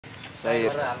Sahi.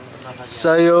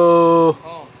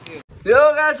 Yo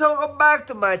guys, welcome back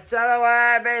to my channel.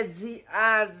 I'm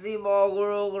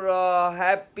Ma.grg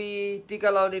happy टिका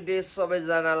लाउने day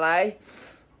सबैजनालाई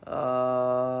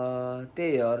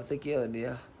त्यही हो त के हो नि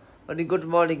अनि गुड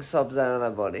मर्निङ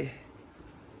सबजनालाई भने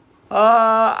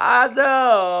आज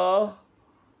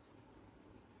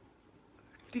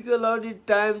टिका लाउने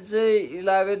टाइम चाहिँ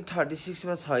 11:36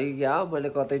 मा छ कि क्या मैले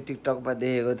कतै टिकटकमा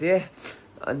देखेको थिएँ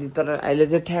अनि तर अहिले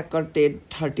चाहिँ ठ्याक्क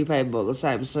 10:35 भएको छ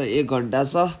हामीसँग 1 घण्टा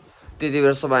छ त्यति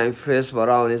बेरसम्म हामी फ्रेस भएर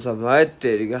आउनेछौँ है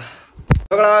तेरिका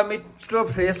एउटा मिठो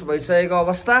फ्रेस भइसकेको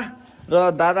अवस्था र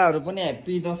दादाहरू पनि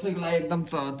ह्याप्पी दसैँको लागि एकदम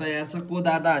तयार छ को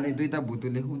दादा अनि दुईटा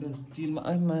भुतुले हुँदैन चिरमा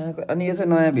अनि यो चाहिँ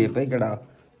नयाँ भेप है केटा हो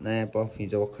नयाँ पफ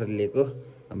हिजो भर्खर लिएको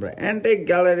हाम्रो एन्टेक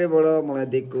ग्यालरीबाट मलाई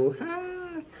दिएको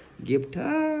गिफ्ट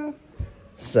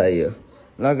सही हो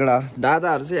ल केटा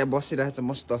दादाहरू चाहिँ यहाँ बसिरहेको छ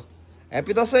मस्त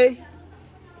ह्याप्पी दसैँ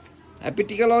ह्याप्पी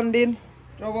टिका लाउने दिन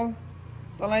ट्रबल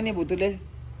तँलाई नि भुतुले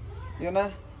यो न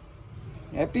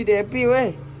ह्याप्पी वे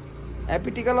ह्याप्पी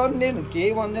टिका लाउने दिन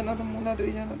केही भन्दैन त मुना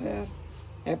दुईजना त यार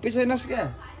ह्याप्पी छैनस् क्या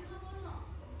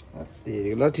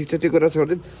ल ठिक छ त्यो कुरा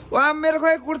छोडिदिउँ वा मेरो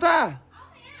खोइ कुर्ता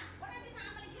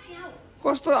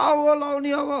कस्तो आऊ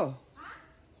लाउने अब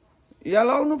यहाँ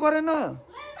लाउनु परेन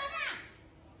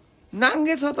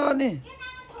नाङ्गे छ त अनि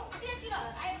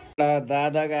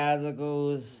दादाको आजको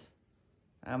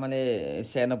आमाले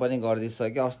सानो पनि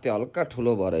गरिदिइसक्यो अस्ति हल्का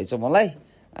ठुलो भएर रहेछ मलाई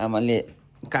आमाले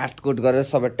काटकुट गरेर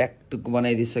सबै ट्याकटुक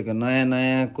बनाइदिइसक्यो नयाँ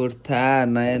नयाँ कुर्ता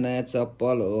नयाँ नयाँ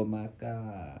चप्पल हो माका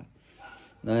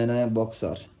नयाँ नयाँ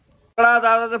बक्सर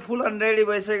दादा चाहिँ फुल अन रेडी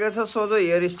भइसकेको छ सोझो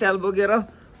हेयर स्टाइल बोकेर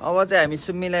अब चाहिँ हामी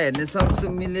सुम्मीलाई हेर्नेछौँ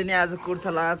सुम्मीले नि आज कुर्ता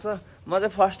लगाएको छ म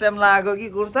चाहिँ फर्स्ट टाइम लगाएको कि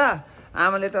कुर्ता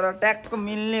आमाले तर ट्याक्क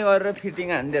मिल्ने गरेर फिटिङ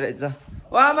हान्दै रहेछ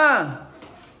ओ आमा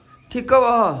ठिक्क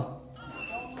भयो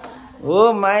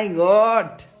ओ माई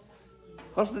गड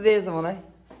कस्तो दिएछ मलाई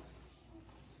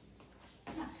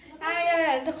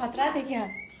खतरा देखियो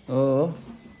हो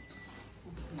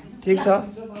ठिक छ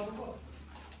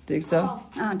ठिक छ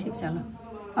ठिक छ ल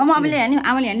आमाले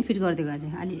हेर्ने फिट गरिदिएको अझै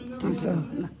अलि ठिक छ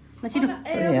ल छिटो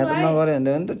यहाँ त नगरे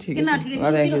हुँदैन नि त ठिकै छ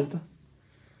अरे त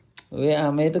ओए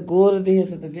आमै त गोर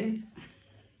देखेछ त बे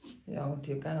अब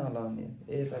ठिक कहाँ लाउने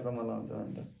यताकोमा लाउँछ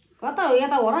अन्त कता हो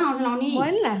यता हो र आउँछ लाउने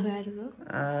मैले लाग्यो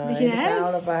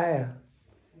देखिरहेको पायो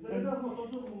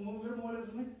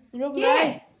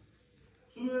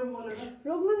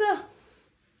रोक्नु न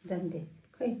जान्थे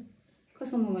खै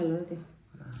कसको मोबाइल हो त्यो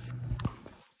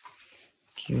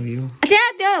के हो यो अच्छा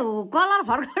त्यो कलर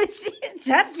फर्काउने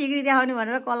झ्याट सिक्री देखाउने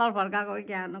भनेर कलर फर्काएको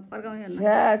क्या फर्काउने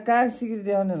कहाँ सिक्री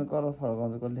देखाउने कलर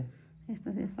फर्काउँछ कसले यस्तो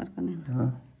फर्काउने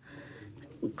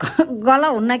गल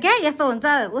हुन्न क्या यस्तो हुन्छ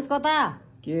उसको त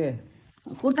के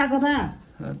कुर्ताको त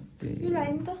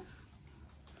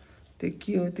त्यो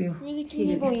के हो त्यो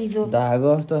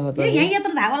धागो जस्तो यहाँ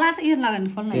यत्रो धागो लाग्छ यो लगाउनु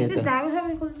खोल्नु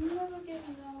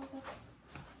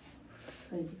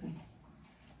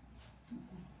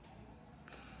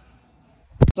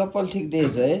चप्पल ठिक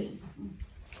दिएछ है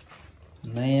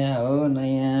नयाँ हो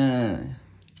नयाँ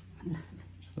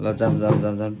ल जाम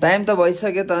टाइम त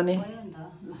भइसक्यो त अनि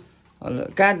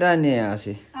कहाँ जाने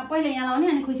हाँसी पहिला यहाँ लाउने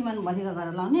अनि खुसीमान बजेको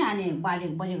गरेर लाउने अनि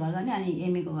बजे घर जाने अनि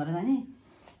एमएको घर जाने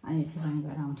अनि ठिकाना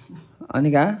गएर आउँथेन अनि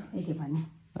कहाँ यति भने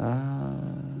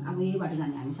अब यही बाटो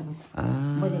जाने हामी सबै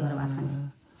बजे घर भात खाने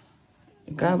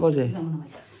कहाँ बजे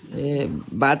ए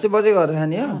भात चाहिँ बजे घर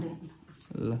खाने हो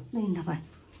ल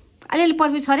अलिअलि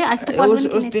पर्फी छ अरे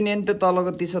उस दिन नि त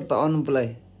तलको टी सर्ट त अनुपलाई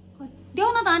देऊ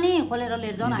न त अनि खोलेर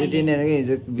लिएर जाउँ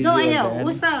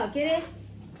उस त के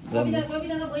अरे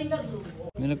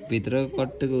मेरो भित्र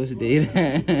कट्टेको उस देखिरह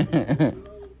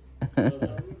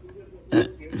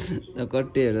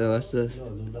कट्टे हेर्दा बस्छस्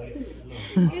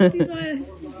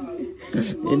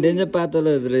हिँड्दैन चाहिँ पातलो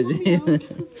हुँदो रहेछ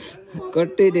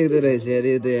कट्टै देख्दो रहेछ यार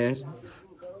यो त यार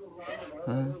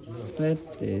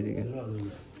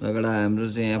लगडा हाम्रो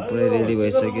चाहिँ यहाँ पुरै रेडी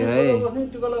भइसक्यो है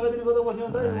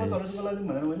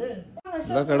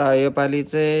लकडा योपालि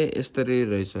चाहिँ यस्तरी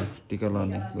रहेछ टिका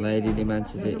लाउने लगाइदिने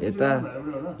मान्छे चाहिँ यता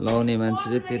लाउने मान्छे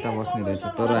चाहिँ त्यता बस्ने रहेछ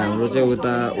तर हाम्रो चाहिँ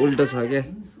उता उल्टो छ क्या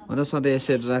अन्त सधैँ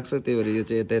यसरी राख्छ त्यही भएर यो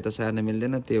चाहिँ यता यता सार्न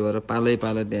मिल्दैन त्यही भएर पालै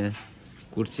त्यहाँ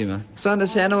कुर्सीमा अन्त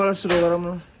सानोबाट सुरु गरौँ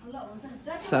न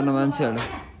सानो मान्छेहरू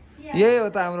यही हो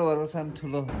त हाम्रो घरको सानो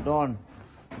ठुलो डन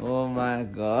ओ माई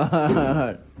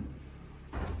गड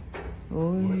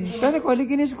कहिले कहिले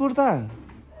किनेस् कुर्ता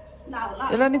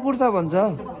यसलाई नि कुर्ता भन्छ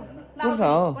कुर्ता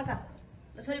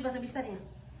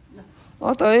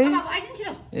हो त है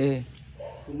ए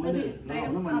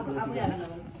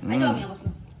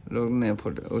लोग्ने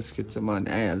फोटो उस खिच्छ म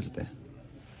आइहाल्छु त्यहाँ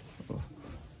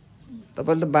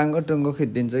तपाईँले त बाङ्गो टुङ्गो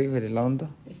खिचिदिन्छ कि फेरि लाउनु त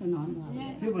त्यसो नहुनु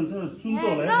के भन्छ चुन्छ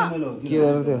होला है मैले हो के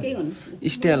गर्नु त्यो केही हुनु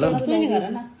स्टाइल हो सुनि गर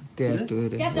न त्यहाँ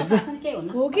टुरे क्याप्टा भाषण केही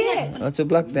हुनु हो कि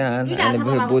चुप्लाक त्यहाँ अहिले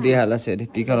बोदिहाल्छ अरे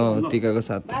टिकाको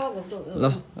साथ बाबा घोप्टो ल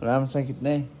राम्रोसँग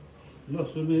खिच्ने ल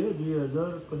सुने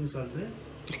 2000 कति साल चाहिँ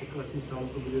 81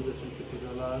 सालको विजयदशमीको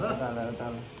टिका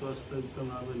लगाएर स्वस्थ एकदम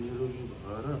अब निरोगी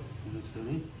भएर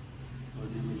यसरी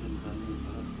अझै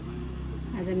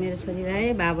आज मेरो छोरीलाई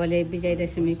बाबाले विजय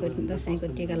दशमीको दसैँको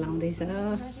टिका लाउँदैछ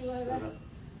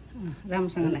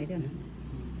राम्रोसँग लगाइदियो न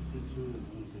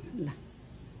ल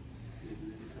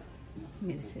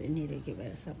मेरो छोरी निरोगी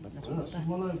भएर सबभन्दा ठुलो त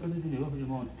मलाई कति दिने हो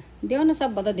एमाउन्ट देऊ न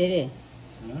सबभन्दा धेरै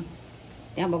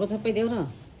त्यहाँ भएको सबै देऊ न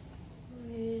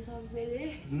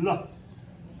ल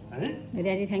है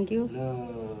ड्याडी थ्याङ्क यू ल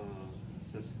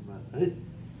त्यसबाद है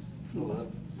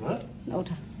ल उठ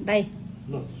दाई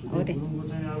ल हो त्यही सुरुको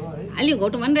चाहिँ अब है अलि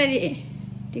घोटो भन् ड्याडी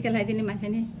टिका लगाइदिने मान्छे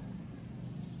नि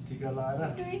टिका लगाएर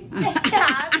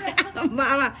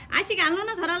बाबा आशिक हाल्नु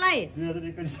न छोरालाई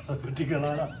 2021 सालको टिका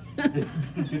लगाएर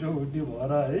छिटो उठ्ने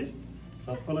भएर है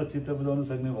सबैलाई चित्त बुझाउन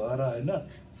सक्ने भएर होइन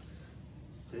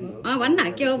त्यही हो भन् न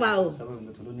के हो बाउ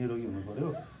सबैभन्दा ठुलो निरोगी हुनु पर्यो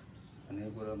भन्ने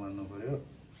कुरा मान्नु पर्यो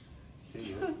त्यही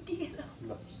हो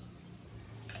ल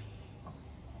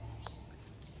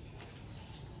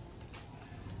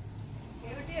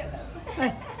है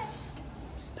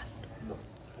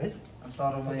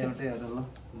तर म एउटै हेर ल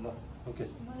ल ओके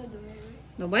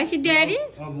ल भएपछि ड्याडी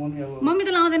मम्मी अब मम्मी त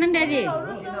लाउँदैन नि ड्याडी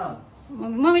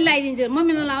मम्मी लगाइदिन्छु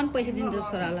मम्मी नलाउनु पैसा दिन्छु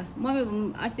छोरालाई मम्मी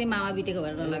अस्ति मामा बितेको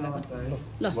भएर लगाएको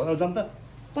ल भयो जाम त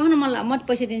पाउन मलाई म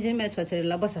पैसा दिन्छु नि मेरो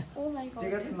छोरीलाई बस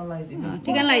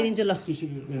टिका लगाइदिन्छु ल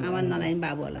आमा नलाइन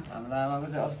बाबुहरूलाई हाम्रो आमाको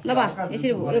चाहिँ ल बा यसरी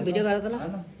यो भिडियो गर त ल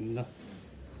ल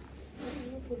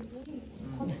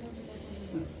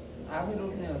आफै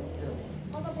रोक्ने हो त्यो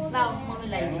मम्मी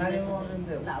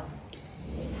लगाइदिन्छु ल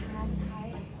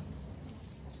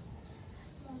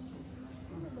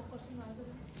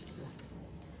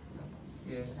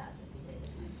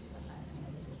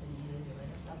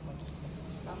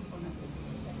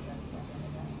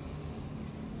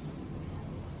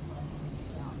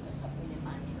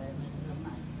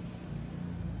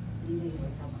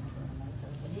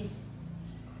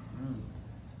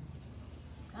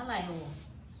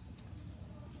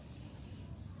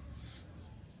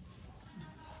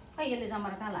खै यसले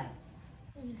जमाएर कहाँ लाग्यो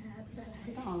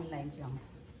लगाइदिन्छु जमा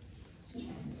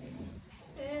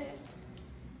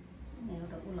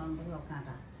एउटा उलाउनु पर्यो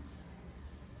काँटा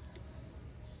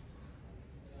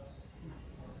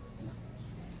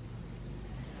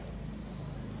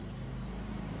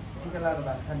टिका लगाएर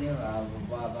भात खाने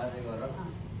बाजे गर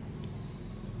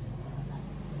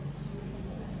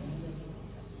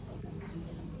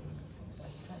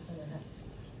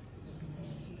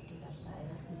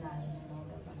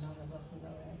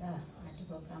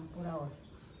प्रोग्राम पुरा होस्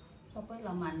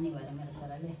सबैलाई मान्ने भएर मेरो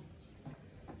छोराले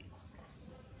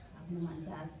आफ्नो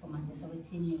मान्छे अर्को मान्छे सबै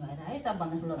चिन्ने भएर है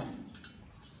सबभन्दा ठुलो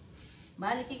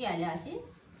बाले के हाल्यो आशी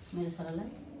मेरो छोरालाई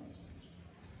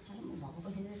भएको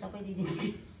पछि सबै दिइदिन्छु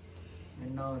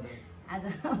आज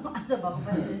आज भएको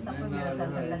पछि सबै मेरो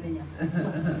छोरालाई दिने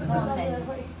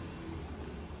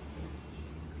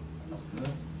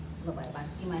ल भाइ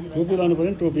बाँकी माने टोपी लाउनु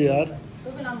पर्यो नि टोपी यार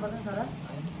टोपी लाउनु पर्छ छोरा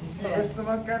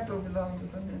यस्तोमा क्या टोपी लगाउँछ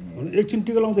त नि एकछिन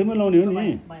टिका लाउँदैमै लाउने हो नि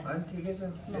ठिकै छ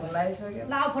लगाइसक्यो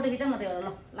ल फोटो खिच न त्यो ल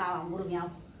ल बुढो यहाँ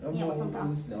यहाँ बस्नु त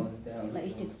ल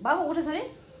स्टिक बाबु उठ छोरी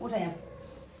उठ यहाँ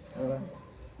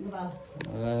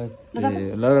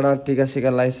लगडा टिका सिका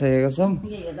लगाइसकेको छौँ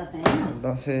यही दसैँ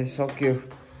दसैँ सक्यो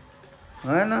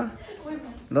होइन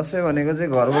दसैँ भनेको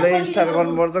चाहिँ घरबाटै स्टार्ट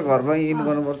गर्नुपर्छ घरमै इन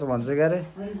गर्नुपर्छ भन्छ क्या अरे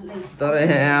तर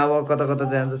यहाँ अब कता कता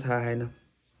जान्छ थाहा छैन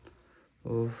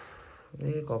ओह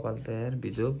ए कपाल त यार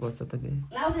भिजो पर्छ त बे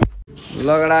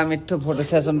लगडा मिठो फोटो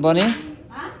सेसन पनि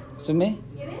सुमे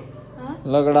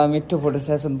लगडा मिठो फोटो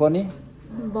सेसन पनि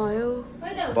भयो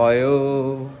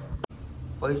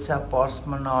पैसा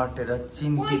पर्समा नअटेर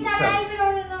चिन्तित छ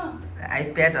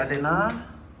आइप्याड अटेन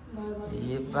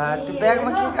ए बा त्यो ब्यागमा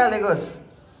के हालेकोस्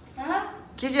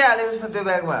के हालेको छ त्यो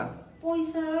ब्यागमा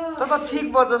त ठिक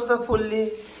भयो जस्तो फुल्ली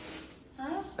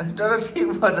तर ठिक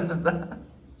भयो जस्तो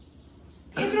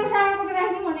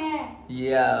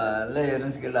या ल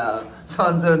हेर्नुहोस् केटा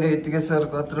सम्झाउने यतिकै स्वर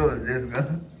कत्रो हुन्छ यसको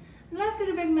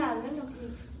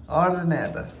अट्दैन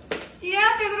यहाँ त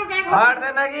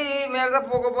अट्दैन कि मेरो त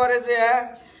पोको परेछ यहाँ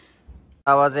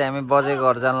अब चाहिँ हामी बजे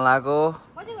घर जान लाग्यो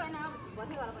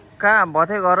कहाँ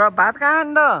भथे घर भात कहाँ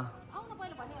नि त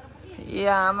ए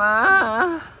आमा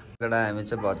केटा हामी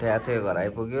चाहिँ भथे आथे घर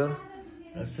आइपुग्यो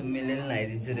सुम्मीले नि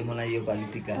लगाइदिन्छु रे मलाई यो पालि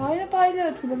टिका होइन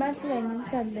तैँले ठुलो मान्छे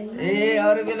लगाइदिन्छ हामीलाई ए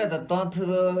अरू बेला त तँ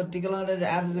ठुलो टिका लगाउँदा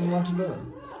चाहिँ आज चाहिँ म ठुलो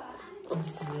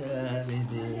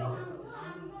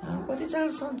कति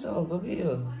चाँडो सन्च भएको कि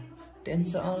यो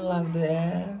टेन्सन लाग्दो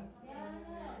यार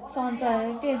सन्च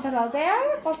टेन्सन लाग्छ यार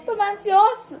कस्तो मान्छे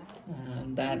होस्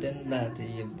दाँते नि दाँते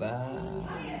यो बा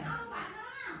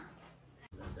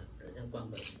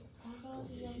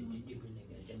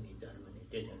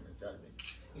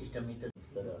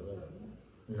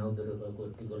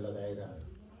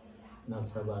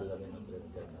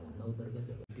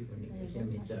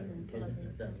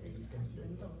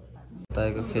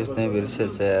तपाईँको फेस नै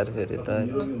बिर्सेछ यार फेरि त यहाँ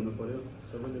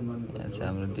चाहिँ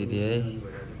हाम्रो दिदी है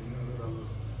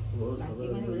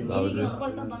भाउजू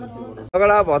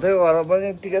अगडा भतेको घर पनि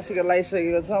टिका सिका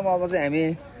लगाइसकेको छ अब चाहिँ हामी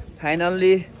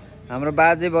फाइनल्ली हाम्रो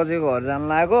बाजे बजेको घर जानु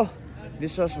लाग्यो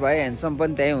विश्वास भाइ ह्यान्डसम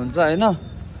पनि त्यहीँ हुन्छ होइन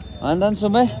अन्त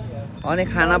सुमै अनि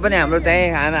खाना पनि हाम्रो त्यहीँ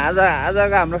खाना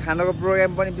आजको हाम्रो खानाको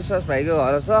प्रोग्राम पनि विश्वास भाइको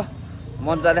घर छ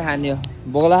मजाले खाने हो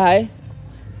भोग्ला है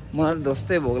मलाई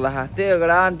दोस्तै भोग्ला खा त्यो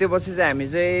एउटा अनि त्यो पछि चाहिँ हामी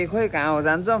चाहिँ खोइ कहाँ हो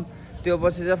जान्छौँ त्यो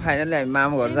पछि चाहिँ फाइनल्ली हामी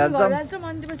मामु घर जान्छौँ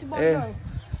ए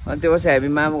अनि त्यो पछि हामी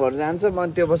मामु घर जान्छौँ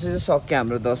अनि त्यो पछि चाहिँ सक्यो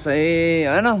हाम्रो दसैँ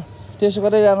होइन त्यसो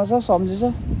कतै जानु छ सम्झिछ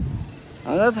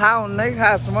हामीलाई थाहा हुन्न कि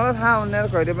खास मलाई थाहा हुन्न यार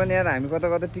कहिले पनि यार हामी कता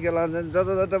कता टिका लगाउँछ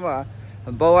जता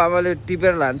बाउ आमाले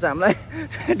टिपेर लान्छ हामीलाई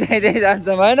त्यहीँ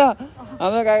जान्छौँ होइन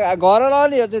हामीलाई घर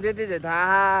लगाउने हो चाहिँ त्यति चाहिँ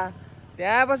थाहा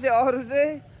त्यहाँ पछि अरू चाहिँ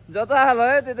जता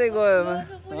लयो त्यतै गयो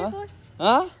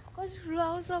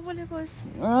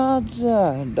अच्छा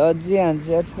डजी हान्छ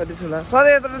कति ठुला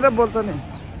सधैँ यता बोल्छ नि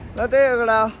ल त्यही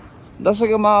एउटा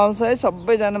दसैँको माहौल छ है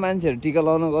सबैजना मान्छेहरू टिका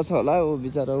लगाउनु गएको छ होला ऊ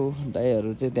बिचरा ऊ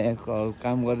दाइहरू चाहिँ त्यहाँ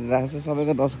काम गरिरहेको छ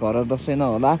सबैको घर दसैँ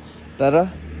नहोला तर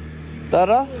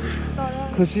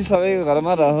खुसी सबैको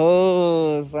घरमा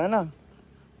रहोस् होइन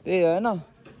त्यही होइन ए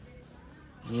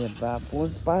बा पोज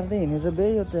पार्दै हिँडेछ बे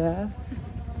यो त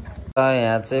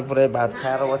यहाँ चाहिँ पुरै भात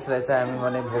खाएर बसिरहेछ हामी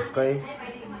भने भोकै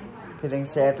फिलिङ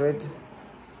स्याड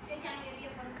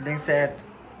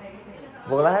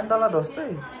भोक लाग्यो नि तल दोस्तै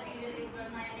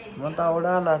म त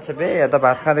औडा लाग्छ बे यहाँ त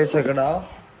भात खाँदैछ केटा हो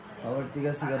अब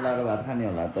टिका सिका लगाएर भात खाने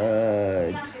होला त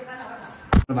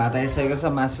भात आइसकेको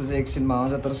छ मासु चाहिँ एकछिनमा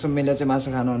आउँछ तर सुम्मीले चाहिँ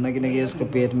मासु खानुहुन्न किनकि यसको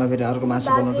पेटमा फेरि अर्को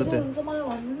मासु बनाउँछ त्यो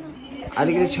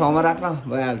अलिकति छेउमा राख्न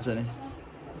भइहाल्छ नि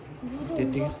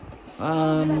त्यतिकै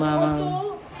आमा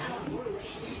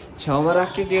छेउमा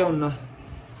राख के हुन्न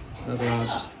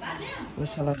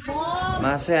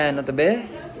मासै आएन त बे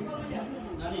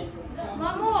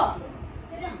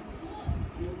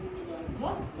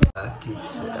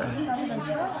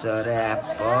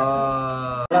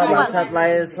भातसात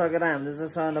लगाइसकेर हामीले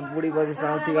चाहिँ बुढी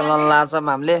बजीसँग टिका लाउनु लाग्छौँ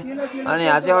हामीले अनि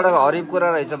यहाँ चाहिँ एउटा हरिब कुरा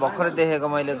रहेछ भर्खरै देखेको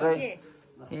मैले चाहिँ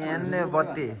यहाँ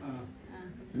बत्ती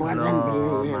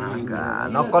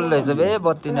नक्कली रहेछ बे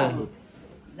बत्ती नै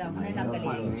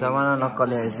जमाना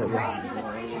नक्कली आइसक्यो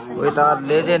उयो त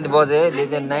लेजेन्ड बजे है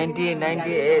लेजेन्ड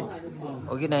 1998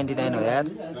 हो कि 99 हो यार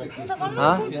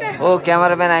ओ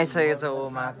क्यामेराम्यान आइसकेको छ ओ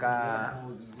माका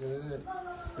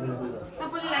ल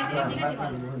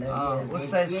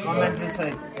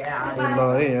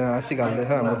है यहाँ आशिक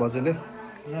हाल्दैछ हाम्रो बजेले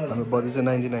हाम्रो बजे चाहिँ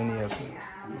 99 इयर्स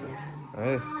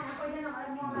है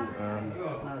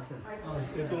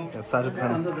शाहरुख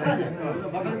खान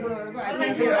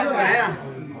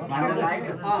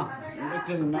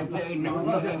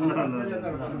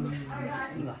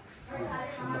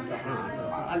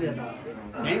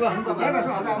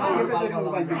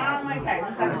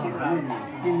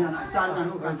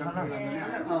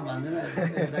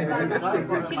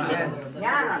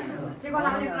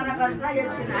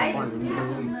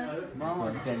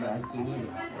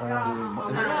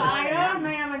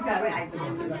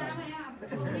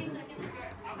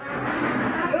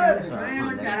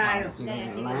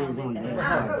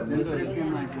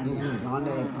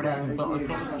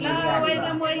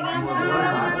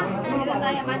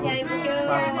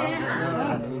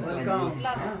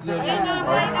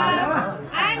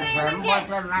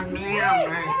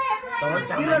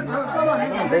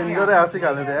डेन्जरै आशिक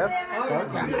हाल्ने त यार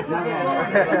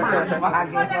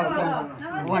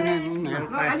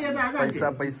पैसा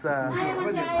पैसा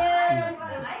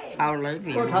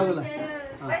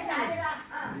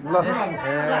ल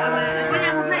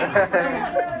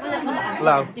ल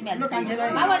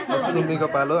सुमीको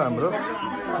पालो हाम्रो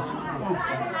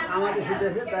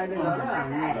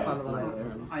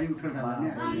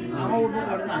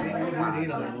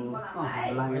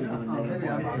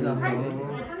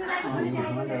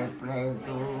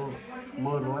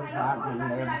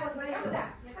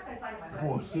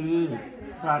खुसी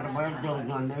सर्वत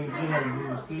जोगने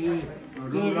गिरगी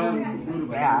गिरन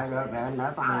प्यारो भन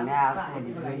पाने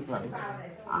आपको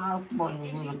आप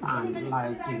बोलिए पान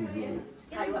लाई चीज़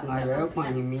मैं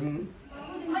पानी में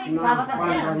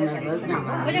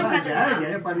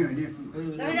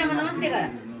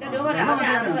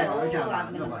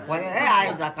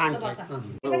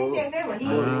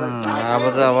अब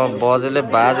चाहिँ अब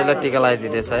बाजेले टिका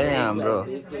लगाइदिँदैछ है हाम्रो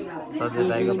सधैँ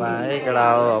दाइको बा है केटा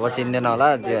हो अब चिन्दैन होला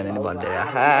जे भने नि भन्दै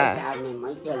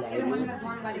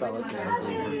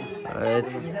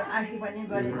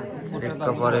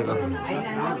परेको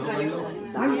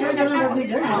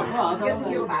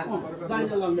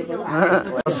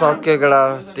सक्यो केटा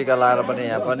टिका लगाएर पनि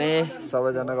यहाँ पनि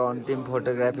सबैजनाको अन्तिम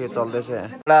फोटोग्राफी चल्दैछ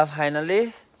केटा फाइनली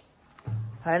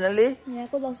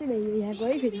यहाँको दसैँ भयो यहाँको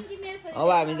है फेरि अब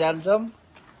हामी जान्छौँ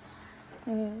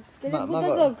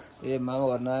ए मामा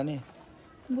घर नआने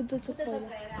बुद्ध चोक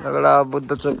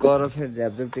बुद्ध चोक गएर फेरि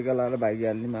झ्यापझ्याप टिका लगाएर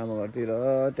भागिहाल्ने मामा घरतिर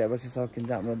त्यहाँपछि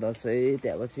सकिन्छ हाम्रो दसैँ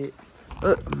त्यहाँपछि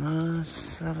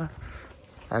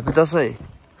ह्याप्पी दसैँ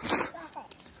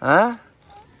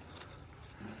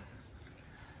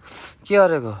के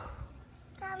गरेको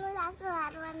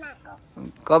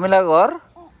कमिलाको घर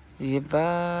ए बा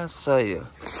सही हो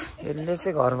यसले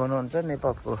चाहिँ घर बनाउँछ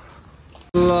नेपालको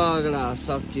लगडा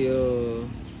सक्यो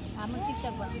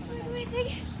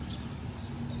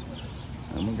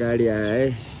हाम्रो गाडी आयो है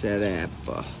स्याप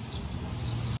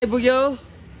पुग्यो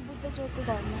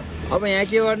अब यहाँ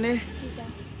के गर्ने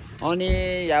अनि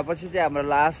यहाँ पछि चाहिँ हाम्रो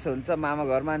लास्ट हुन्छ मामा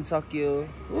घरमा अनि सक्यो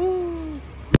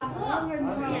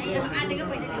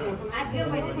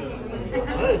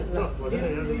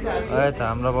है त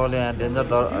हाम्रो बाउले यहाँ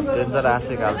डेन्जर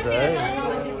आँसेको हाल्छ है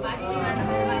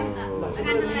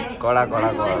कडा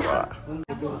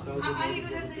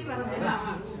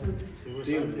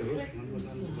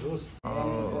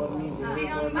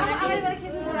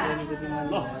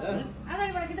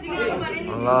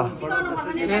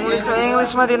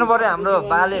इंग्लिशमा दिनु पर्यो हाम्रो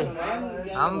बाले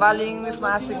इंग्लिशमा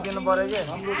आशिक दिनु पर्यो के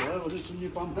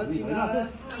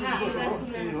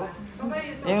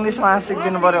इंग्लिशमा आशिक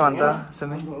दिनु पर्यो भन्छ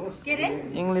सुमी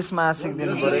इंग्लिशमा आशिक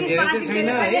दिनु पर्यो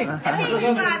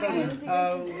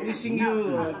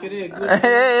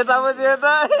यतापट्टि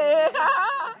यता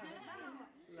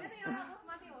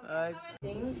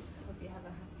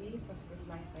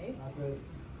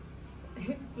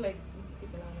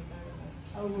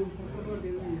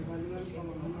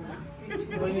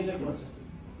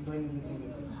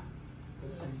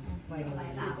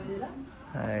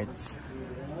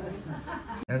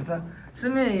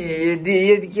सुमी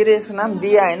के रे यसको नाम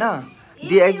दिया होइन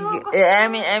दिया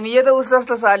एमी यो त उस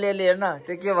जस्तो छ अलिअलि हेर्न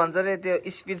त्यो के भन्छ रे त्यो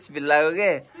स्पिच भिल्लाको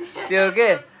के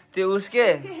त्यो उसके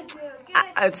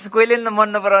कोहीले मन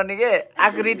नपराउने के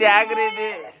आकृति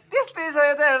त्यस्तै छ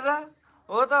यो त हेर्दा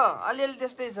हो त अलिअलि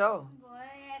त्यस्तै छ हौ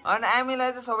अनि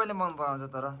एमीलाई चाहिँ सबैले मन पराउँछ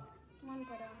तर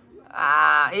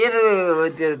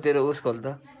तेरो उसको त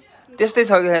त्यस्तै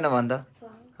छ कि छैन भन् त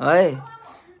है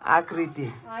आकृति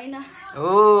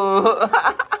हो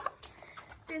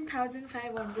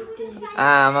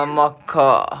आमा मख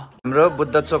हाम्रो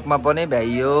बुद्ध चोकमा पनि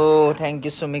भ्याइयो थ्याङ्क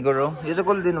यू सुमी गुरु यो चाहिँ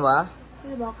कसले दिनुभयो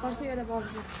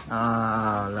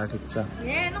ल ठिक छ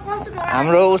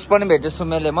हाम्रो उस पनि भेट्यो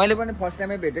सुमेले मैले पनि फर्स्ट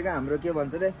टाइमै भेटेको हाम्रो के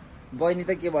भन्छ रे बहिनी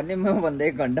त के भन्ने म भन्दा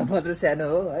 1 घन्टा मात्र सानो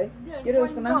हो है के रे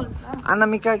उसको नाम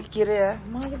अनामिका के रे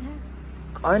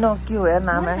होइन के हो यार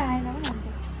नाम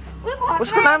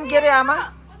उसको नाम के रे आमा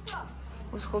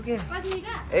उसको के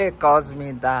ए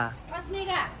कस्मिता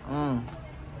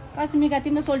कस्मिका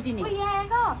तिम्रो सोल्टिनी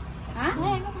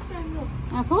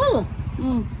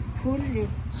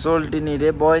सोल्टिनी रे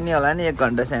बहिनी होला नि 1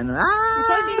 घन्टा सानो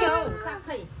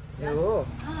हो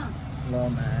ल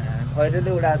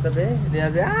खैरेले उडाएको त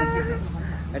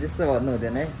त्यस्तो भन्नु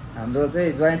हुँदैन है हाम्रो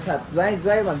चाहिँ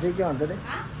ज्वाइँ भन्छ के भन्छ रे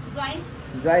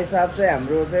ज्वाइँ साहब चाहिँ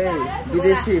हाम्रो चाहिँ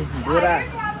विदेशी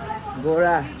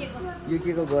गोरा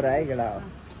युकेको गोरा है केटा हो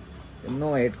नो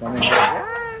हेड कमेन्ट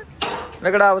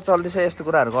केटा अब चल्दैछ यस्तो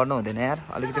कुराहरू गर्नु हुँदैन यार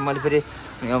अलिकति मैले फेरि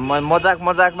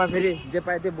मजाकमा फेरि जे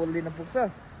पाए त्यो बोल्दिन पुग्छ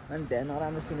अनि त्यहाँ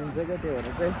नराम्रो सुनिन्छ क्या त्यो भएर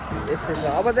चाहिँ यस्तै छ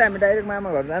अब चाहिँ हामी डाइरेक्ट मामा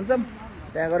घर जान्छौँ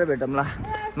त्यहाँ गएर भेटौँला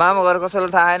मामा घर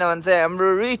कसैलाई थाहा छैन भने चाहिँ हाम्रो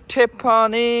रिठे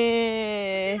पानी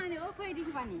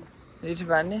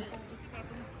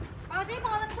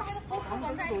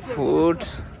फुड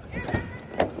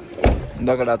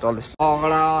दगडा चल्दैछ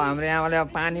दगडा हाम्रो आमाले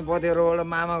पानी परेर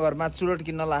मामा घरमा चुरोट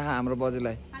किन्न ला हाम्रो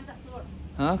बजेलाई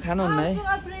खानुहुन्न है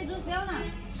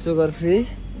सुगर फ्री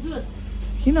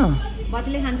किन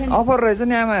अफर रहेछ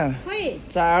नि आमा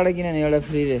चाड किन नि एउटा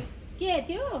फ्री रे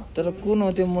तर कुन हो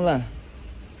त्यो मुला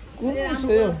कुन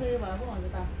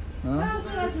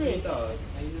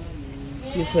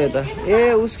के छ यता ए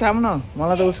उस खाम न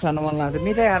मलाई त उस खान मन लाग्थ्यो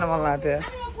मिठाई खान मन लाग्थ्यो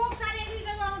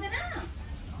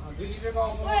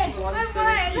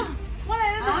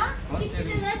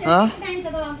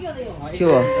के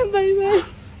भयो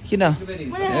किन ए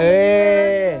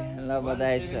ल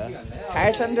बधाई छ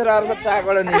खाएछ नि तेरो अर्को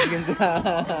चाकबाट निस्किन्छ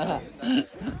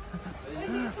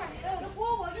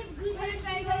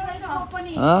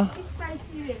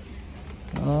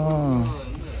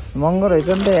महँगो रहेछ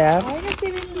नि त यार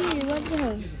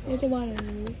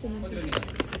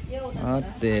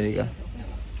तेरिका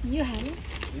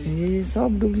ए सब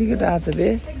डुप्लिकेट आएको छ बे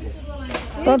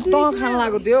तर तँ खान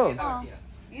लागेको थियो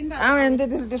आमा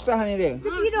त्यस्तो खाने रे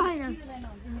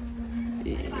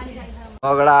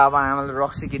अगडा अब आमाले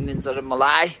रक्सी किनिदिन्छ र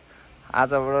मलाई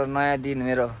आजबाट नयाँ दिन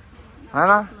मेरो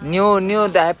होइन न्यू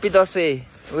ह्याप्पी दसैँ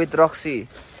विथ रक्सी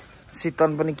शीतन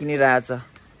पनि किनिरहेछ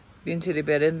 300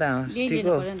 रुपियाँ अरे नि त आमा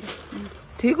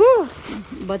ठिक हो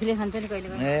बदले खान्छ नि कहिले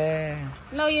ए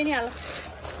ल यो नि हाल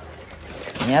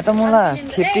यहाँ त मलाई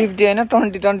 50 होइन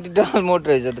 20 डाल मोट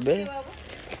रहेछ त बे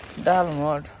डाल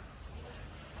मोट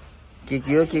के हो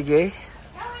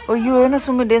ओ यो होइन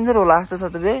सुमी डेन्जर होला जस्तो छ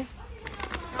त बे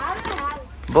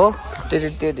भो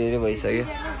त्यो धेरै भइसक्यो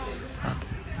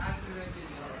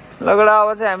लगडा अब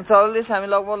चाहिँ हामी चल्दैछ हामी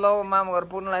लगभग मामा घर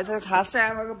पुग्न लागिसक्यो खास चाहिँ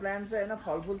आमाको प्लान चाहिँ होइन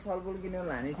फलफुल किनेर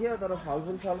लाने थियो तर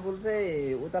फलफुल चाहिँ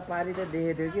उता पारी चाहिँ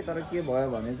देखेको थियो कि तर के भयो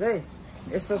भने चाहिँ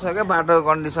यस्तो छ क्या बाटोको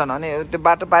कन्डिसन अनि त्यो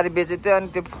बाटो पारी बेचेको थियो अनि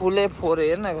त्यो फुलै फोहोर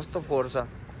हेर्न कस्तो फोहोर छ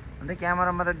अन्त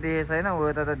क्यामेरामा त देखेको छैन ऊ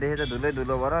यता त देखेछ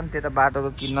धुलो भएर अनि त्यता बाटोको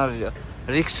किन्न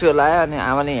रिक्स लायो अनि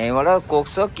आमाले यहीँबाट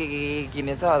कोक्छ के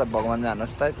किनेछ भगवान्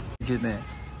जानुहोस् त किने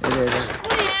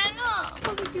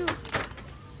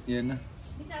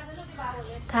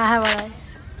थाहा मलाई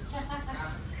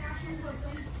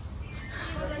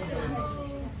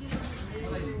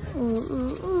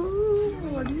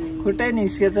खुट्टै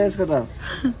निस्केछ यसको त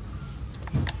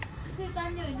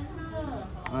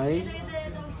है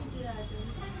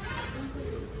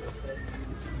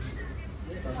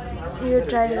यो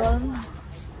ट्राई गर्नु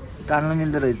टाल्न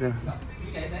मिल्दो रहेछ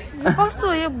कस्तो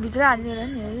यो भित्र हाल्ने होला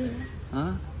नि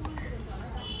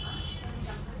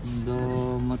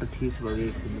म त खिस भयो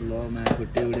एकछिन ल मा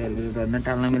खुट्टै उडेर धर्न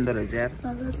टाल्न मिल्दो रहेछ यार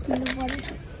धर्न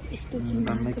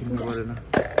किन्नु परेन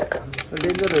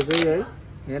डेन्जर रहेछ यो है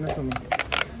हेर्नुहोस्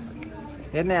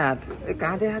हेर्ने हात ए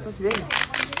कहाँ देखाएछस् बे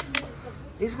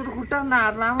यसको त खुट्टा न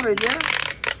हात लामो रहेछ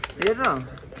हेर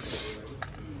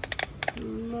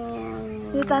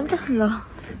यो तान्छ ल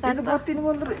बत्ती नि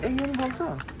बोल्दो यो नि बोल्छ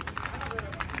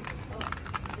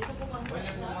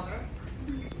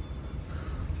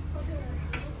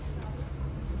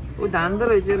ऊ धान्दो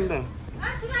रहेछ नि त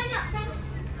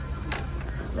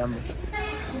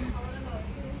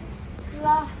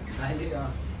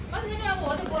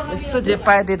यस्तो जे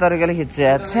पायो त्यही तरिकाले खिच्छ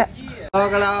अच्छा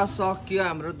अगडा सक्यो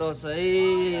हाम्रो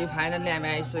दसैँ फाइनल्ली हामी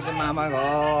आइसक्यो मामा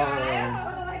घर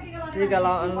टिका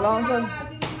लाउँछ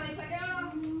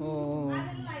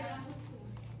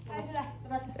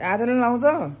आधाले लाउँछ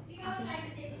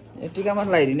ए टिका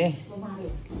मात्र लगाइदिने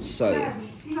सही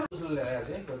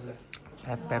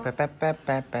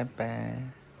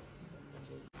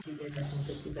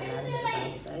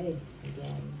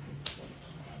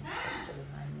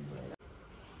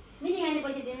मिनी खाने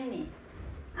पैसा दिनु नि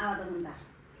आवा त मुन्दा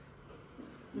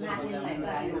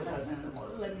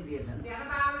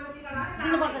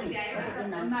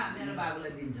मेरो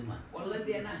बाबुलाई दिन्छु म कसलाई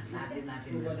दिएन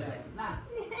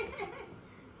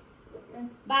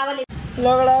बाबाले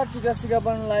लगडा टिका सिका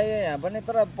पनि लाग्यो यहाँ पनि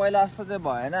तर पहिला जस्तो चाहिँ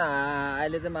भएन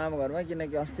अहिले चाहिँ मामा घरमा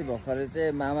किनकि अस्ति भर्खरै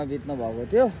चाहिँ मामा बित्नु भएको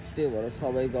थियो त्यो भएर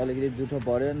सबैको अलिकति जुठो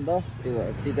पऱ्यो नि त त्यो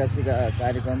भएर टिका सिका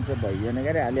कार्यक्रम चाहिँ भइएन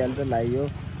क्या अलिअलि चाहिँ लगाइयो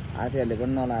आफैहरूले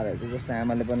पनि नलाएर थियो जस्तो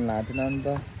आमाले पनि लाएको थिएन नि त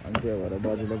अनि त्यो भएर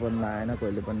बजीले पनि लाएन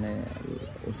कहिले पनि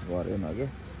उस गरेन कि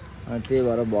अनि त्यही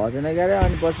भएर भएको थिएन क्या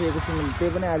अनि पछि एकछिन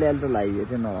त्यही पनि अलिअलि त लगाइएको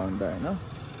थियो नलाउनु त होइन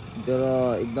त्यो त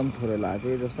एकदम थोरै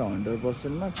लाग्यो थियो जस्तो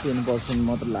 100%मा 10%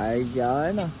 मात्र लाग्यो क्या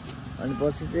होइन अनि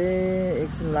पछि चाहिँ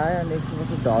एकछिन लाग्यो अनि एकछिन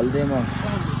पछि ढल्दिएँ म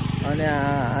अनि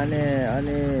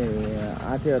अनि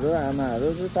आथीहरू आमाहरू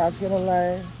चाहिँ टास्केर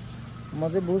लगाएँ म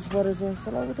चाहिँ बुझ परेछ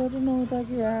सला उता नहुँदा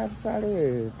कि यार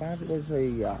 5:30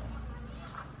 बजिसक्यो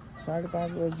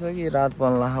 5:30 बजिसक्यो रात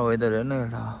पर्न लाग्यो वेदर हेर्नु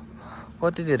एउटा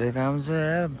कति धेरै काम छ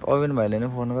यार अविन भाइले नै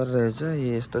फोन गरिरहेछ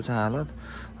यस्तो छ हालत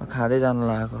खाँदै जानु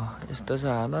लागेको यस्तो छ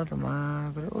हालत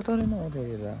माग्रे उतारै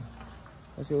नउठेर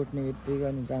पछि उठ्ने बित्तिकै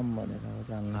अनि जाम भनेर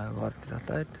जानु लाग्यो घरतिर त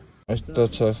यस्तो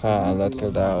छ हालत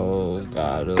केटा हो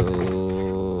गाह्रो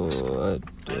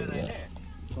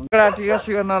टिका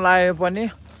सिका नलागे पनि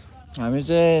हामी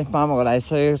चाहिँ मामा घर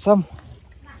आइसकेको छौँ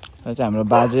यो चाहिँ हाम्रो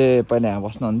बाजे पहिला यहाँ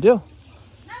बस्नुहुन्थ्यो।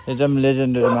 यो चाहिँ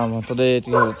लेजेन्डरी मामु तर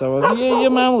यतिखेर चाहिँ यो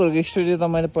मामुहरूको स्टोरी त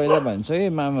मैले पहिला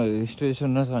भनिसकेँ। मामुहरूको स्टोरी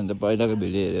सुन्न छ भने त पहिलाको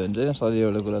भिडियो हेऱ्यो भने चाहिँ सधैँ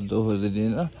एउटा कुरा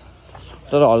दोहोरिदिँदैन।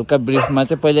 तर हल्का ब्रिफमा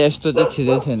चाहिँ पहिला यस्तो चाहिँ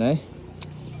छिँदै छैन है।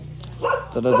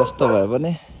 तर जस्तो भए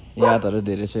पनि यादहरू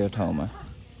धेरै छ यो ठाउँमा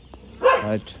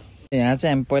राइट। यहाँ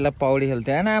चाहिँ हामी पहिला पौडी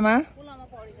खेल्थ्यौँ होइन आमा?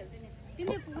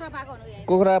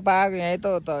 कुखुरा पाएको यहीँ त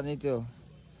हो त। अनि त्यो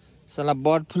सला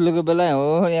बर्ड फ्लूको बेला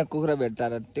हो यहाँ कुखुरा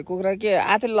भेट्टाएर। त्यो कुखुरा के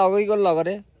आथे लगेको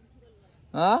लगरे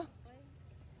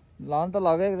लगन त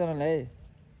लगेको छ मैले है।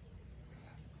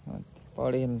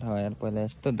 पौडी खेल्ने ठाउँ यार पहिला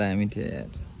यस्तो दामी थियो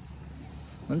यार।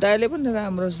 अन्त अहिले पनि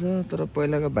राम्रो छ तर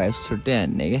पहिलाको भाइब्स छुट्टै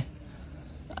हान्ने क्या।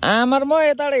 आमार म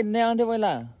यताबाट हिँड्दै आउँथेँ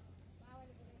पहिला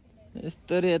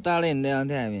यस्तरी यताबाट हिँड्दै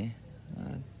आउँथ्यो हामी।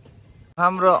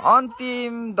 हाम्रो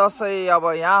अन्तिम दसैँ अब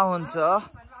यहाँ हुन्छ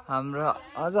हाम्रो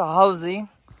अझ हाउसिङ।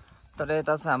 तर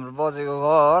यता छ हाम्रो बजेको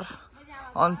घर।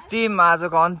 अन्तिम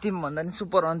आजको अन्तिम भन्दा नि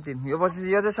सुपर अन्तिम। यो पछि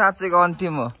यो चाहिँ साँच्चैको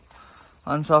अन्तिम हो।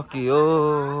 अनि सकियो।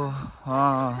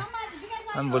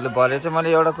 अनि भोलि भरे चाहिँ मैले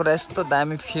एउटा कुरा यस्तो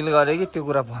दामी फिल गरेँ कि त्यो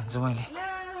कुरा भन्छु मैले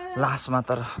लास्टमा।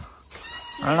 तर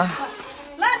होइन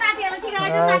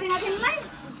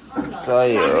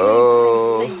सही हो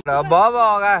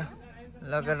अगा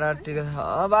लकेटा टिका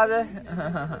बाजे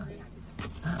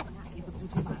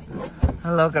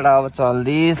हेलो केटा अब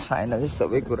चल्दिस फाइनली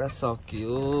सबै कुरा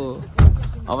सकियो।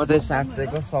 अब चाहिँ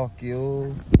साँच्चैको सक्यो।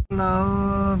 ल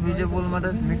बिजयपुलमा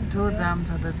त मिठो जाम छ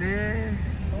त बे।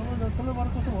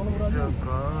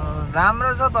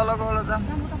 राम्रो छ तलकोबाट जाम।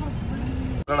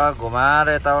 घुमाएर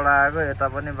यताबाट आएको यता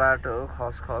पनि बाटो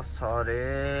खस खस छ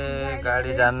अरे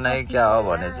गाडी जान्नै क्या हो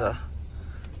भनेछ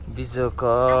बिजोक।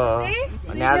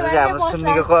 अनि आज चाहिँ हाम्रो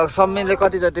सुम्मीको सम्मीले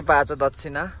कति जति पाएछ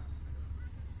दक्षिणा?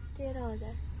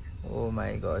 13,000। ओ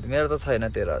माई गड मेरो त छैन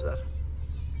 13,000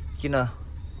 किन?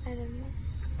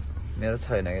 मेरो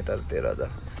छैन कि तर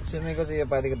 13,000। सुम्मीको चाहिँ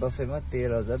योपालिको दसैँमा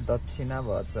 13,000 दक्षिणा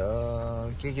भएछ।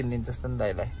 के किनिदिन्छस् त नि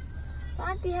दाइलाई?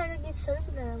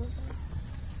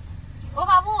 ओ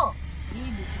बाबु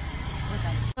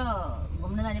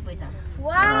घुम्न जाने पैसा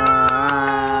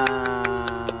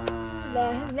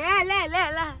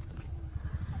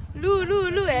लु लु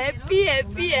लु ह्याप्पी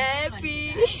ह्याप्पी ह्याप्पी।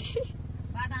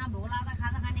 बाटामा भोक लाग्दा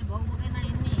खाजा खाने भोक भोकै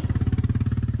नहिँड्ने।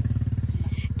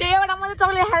 त्यही एउटा मात्रै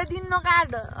चक्लेट खाएर दिनु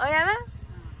काट हो यामा।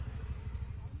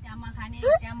 ट्याममा खाने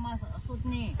ट्याममा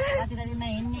सुत्ने राति राति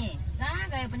नहिँड्ने। जहाँ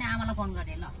गए पनि आमालाई फोन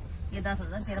गर्ने ल यो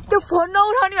 10,000 तेरो। त्यो फोन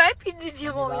नउठाउने है फिर्दी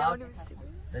म आउने।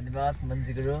 धन्यवाद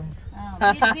मन्जीको रुम।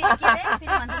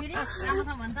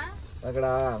 हाम्रो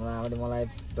आमाले मलाई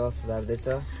 10,000 दिएछ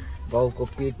गाउँको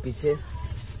पेट पछि।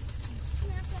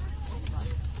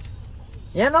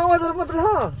 यहाँ 9,000 मात्र छ।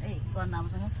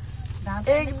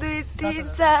 1 2 3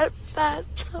 4 5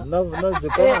 6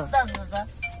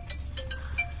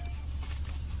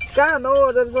 कहाँ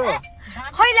 9,000 छ?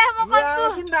 खैला म गर्छु।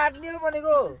 किन ढाट्ने हो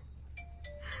भनेको?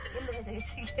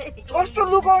 कस्तो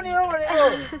लुकाउने हो भनेको?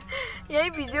 यही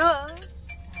भिडियो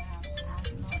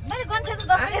मैले गन्थे त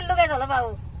 10 लुकाइछ होला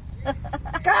बाबु।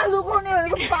 कहाँ लुकाउने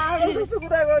भनेको पागल जस्तो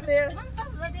कुरा गर्ने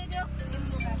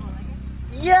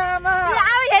यामा।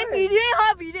 अब यही भिडियो हो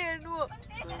भिडियो हेर्नु हो।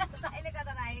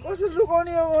 कसो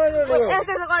लुकाउने हो मैले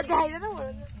यसो गर्दै देखाइदैन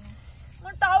म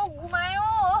टाउ घुमायो।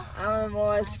 आमा म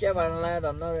स्क्याम हाल्नलाई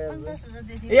धन्यवाद।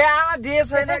 ए आमा दिए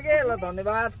छैन के ल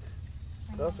धन्यवाद।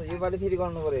 10 योपालि फेरि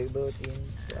गर्नु पर्यो 1 2 3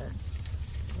 4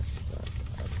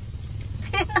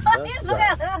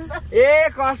 ए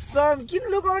कसम किन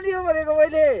लुकाउने हो भनेको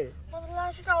मैले?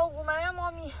 टाउ घुमायो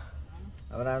मम्मी।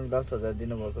 अब राम्रो 10,000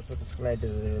 दिनुभएको छ त्यसको लागि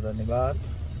धन्यवाद।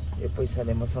 यो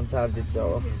पैसाले म संसार जित्छ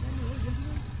हो।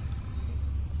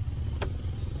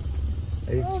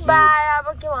 अब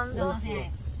के भन्छ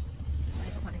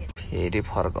फेरि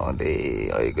फर्काउँदै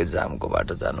अहिलेको जामको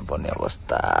बाटो जानुपर्ने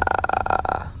अवस्था।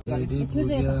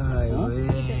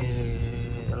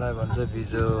 यसलाई भन्छ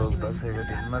बिजोक। दसैँको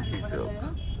दिनमा बिजोक।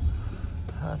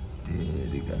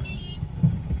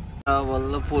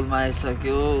 बल्ल पुलमा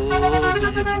आइसक्यो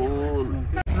बिजयपुल।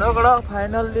 लगडा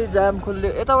फाइनल्ली जाम खुल्यो।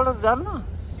 यताबाट जान्न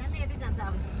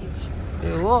ए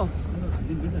हो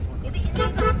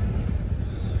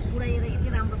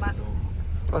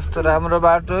कस्तो राम्रो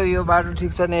बाटो। यो बाटो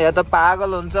ठिक छ नि या त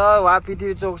पागल हुन्छ वापिटी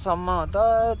चोकसम्म त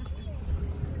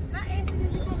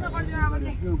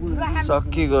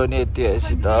सकिगयो नि यति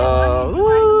आएपछि त।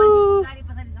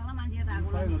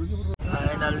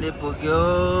 फाइनल्ली पुग्यो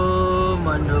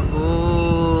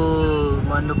मण्डुपुल।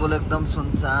 मण्डुपुल एकदम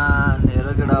सुनसान। हेर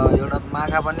केटा एउटा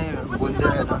माखा पनि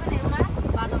बुझ्दैन।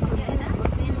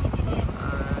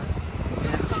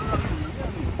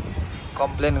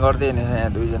 कम्प्लेन गर्दै नि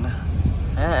यहाँ दुईजना।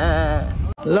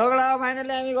 लगडा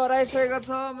फाइनली हामी घर आइसकेका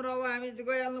छौँ र अब हामी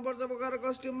गइहाल्नुपर्छ भर्खर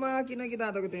कस्ट्युममा किनकि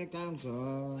दादाको त्यहाँ काम छ।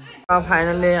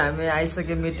 फाइनली हामी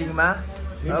आइसक्यो मिटिङमा।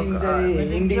 मिटिङ चाहिँ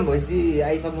इन्डिङ भएपछि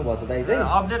आइसक्नु भएको छ दाइ चाहिँ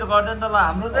अपडेट गर्दैन त ल।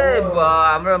 हाम्रो चाहिँ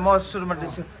हाम्रो म सुरुमा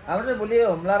हाम्रो चाहिँ भोलि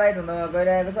हुम्ला राइड हुन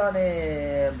गइरहेको छ अनि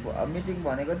मिटिङ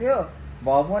भनेको थियो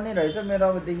भयो पनि रहेछ मेरो।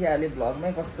 अब देखिहालेँ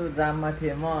भ्लगमै कस्तो जाममा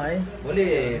थिएँ म है। भोलि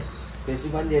बेसी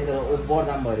पनि ओभर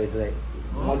जाम भयो रहेछ दाइ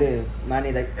मैले माने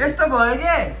दाइ। यस्तो भयो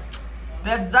कि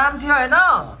त्यहाँ जाम थियो होइन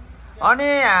अनि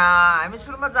हामी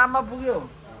सुरुमा जाममा पुग्यो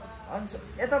अनि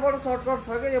यताबाट सर्टकट छ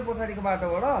क्या यो पछाडिको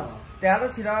बाटोबाट त्यहाँ त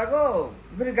छिराएको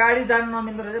फेरि गाडी जानु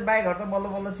नमिल्दो रहेछ। बाइकहरू त बल्ल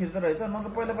बल्ल छिर्दो रहेछ न त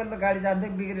पहिला पहिला त गाडी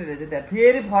जान्थ्यो बिग्रियो रहेछ त्यहाँ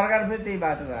फेरि फर्काएर फेरि त्यही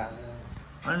बाटो गयो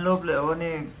अनि लोभले हो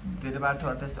नि धेरै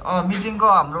बाटो त्यस्तो। मिटिङको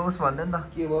हाम्रो उस भन्दै नि त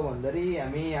के भयो भन्दाखेरि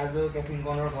हामी आज क्याफिन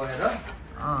कर्नर गएर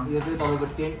यो चाहिँ तपाईँको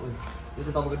टेन्ट यो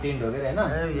चाहिँ तपाईँको टेन्ट हो क्या होइन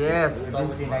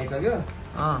टेन्ट आइसक्यो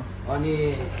अनि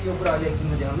यो कुरा अहिले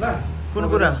एकछिनमा देखाउँ ल। कुन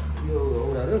कुरा? यो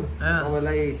औडाहरू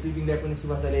तपाईँलाई स्लिपिङ ब्याग पनि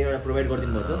सुभाष दाइले एउटा प्रोभाइड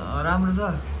गरिदिनु भएको छ। राम्रो छ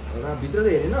र भित्र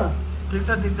चाहिँ हेरेन ठिक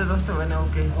छ जस्तो भएन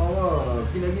ओके। अब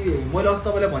किनकि मैले अस्ति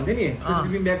तपाईँलाई भन्थेँ नि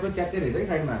स्लिपिङ ब्यागको च्यात्ते रहेछ कि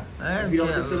साइडमा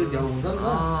त्यस्तो झ्याउ हुन्छ नि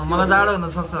मलाई जाडो हुन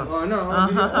सक्छ होइन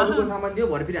अरूको सामान थियो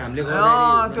भरे फेरि हामीले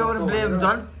त्यो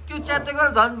झन् त्यो च्यात्ते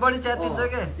गरेर झन् बढी च्यात्तिन्छ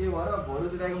क्या। त्यही भएर भोलि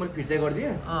त्यो दाइको मैले फिर्ता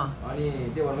गरिदिएँ अनि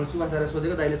त्यो भएर मैले सुभाष दाइलाई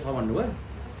सोधेको दाइले छ भन्नुभयो।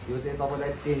 यो चाहिँ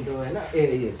तपाईँलाई टेन्ट हो होइन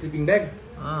ए स्लिपिङ ब्याग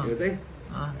यो चाहिँ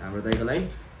हाम्रो दाइको लागि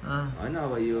होइन।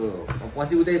 अब यो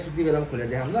पछि उतै सुत्ने बेलामा खोलेर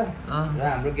देखाउँ ल। र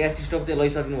हाम्रो ग्यास स्टोभ चाहिँ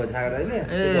लैसक्नु भयो थाहा दाइले।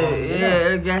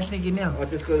 ए ग्यास नै किन्यो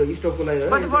त्यसको स्टोभको लागि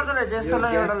कति पर्दो रहेछ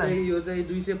यस्तोलाई एउटालाई? यो चाहिँ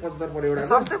 275 पर्यो एउटा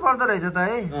सस्तै पर्दो रहेछ त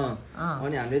है।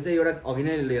 अनि हामीले चाहिँ एउटा अघि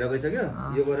नै लिएर गइसक्यो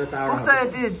यो गरेर पुग्छ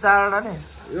यति चारवटा नै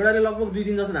एउटाले लगभग 2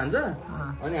 दिन जस्तो जान्छ।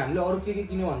 अनि हामीले अरू के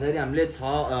किन्यो भन्दाखेरि हामीले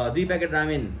 2 प्याकेट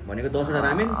रामेन भनेको 10 वटा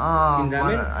रामेन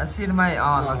सिरमाई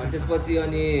त्यसपछि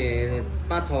अनि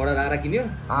 5-6 वटा रारा किन्यो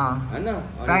होइन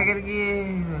प्याकेट कि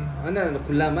होइन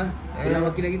खुल्लामा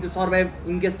किनकि त्यो सर्भाइभ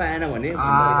इनकेस पाएन भने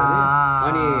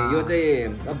अनि यो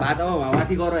चाहिँ भात अब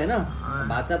माथि गर होइन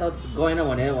भात त गएन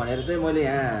भनेर चाहिँ मैले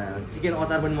यहाँ चिकन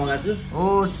अचार पनि मगाएको छु। ओ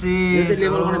यो चाहिँ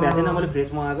लेभलबाट भ्याएको थिएन मैले फ्रेस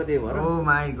मगाएको त्यही भएर। ओ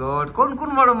माई गॉड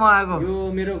कुनबाट मगाएको? यो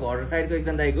मेरो घर साइडको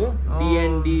एकजना दाइको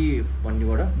BND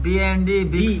भन्नेबाट BND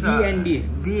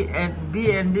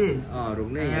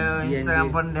रोक्ने इन्स्टाग्राम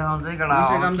पनि देखाउँछ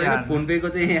इन्स्टाग्राम चाहिँ फोन पेको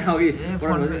चाहिँ अघि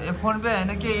फोन पे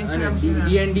हैन के इन्स्टाग्राम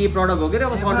BND प्रडक्ट हो के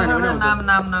अब सर्च हाल्नु पनि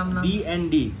नाम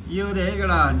BND यो रे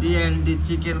एउटा DND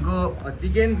चिकनको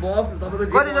चिकन बफ तपाईको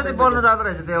कति जति बोल्नु जाँदो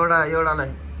रहेछ त्यो एउटालाई?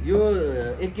 यो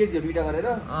 1 केजी हो दुईटा गरेर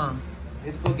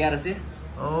यसको 1100।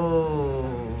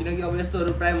 किनकि अब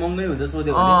यस्तोहरू प्राय महँगै हुन्छ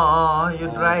सोध्यो भने यो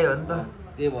ड्राई हो नि त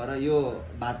त्यही भएर यो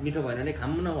भात मिठो भएन भने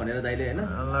खाऊँ न भनेर दाइले हैन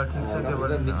ल ठीक छ त्यो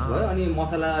भएर मिक्स भयो अनि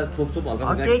मसला छोप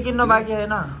हल्का केही किन्न बाँकी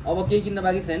छैन अब केही किन्न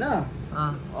बाँकी छैन।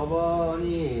 अब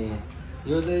अनि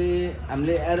यो चाहिँ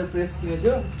हामीले एरोप्रेस किनेको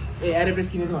थियो एरोप्रेस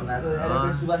किनेको थियो भन्दा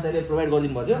एरोप्रेस सुभाष दाइले प्रोभाइड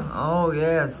गरिदिनु भएको थियो।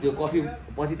 त्यो कफी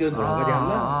पछि त्यो भ्लगमा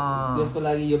देखाउँला त्यसको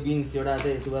लागि यो बिन्स एउटा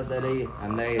चाहिँ सुभाष दाइले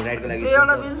हामीलाई राइडको लागि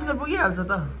एउटा बिन्सले पुगिहाल्छ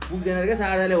त पुग्दैन क्या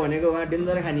सारदाले भनेको उहाँ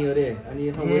डेन्जरै खानी अरे अनि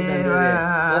यसमा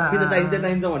कफी त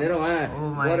चाहिन्छ भनेर उहाँ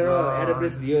गरेर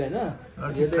एरोप्रेस दियो होइन।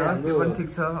 त्यो पनि ठीक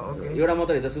छ ओके एउटा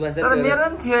मात्र रहेछ सुभाष दाइ तर मेरो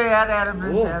पनि थियो यार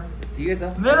एरोप्रेस यार ठिकै छ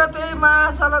मेरो त्यही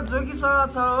मासाला जोकीसँग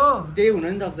छ हो त्यही हुन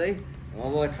नि सक्छ है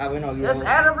अब थाहा भएन अघि यस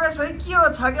एरोप्रेस है के हो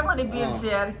छ के भने बिर्स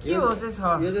यार के हो चाहिँ छ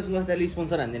यो चाहिँ सुभाष दाइले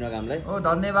स्पोन्सर हान्दिनु हामीलाई। ओ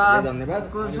धन्यवाद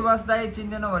को सुभाष दाइ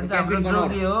चिन्दैन भने चाहिँ हाम्रो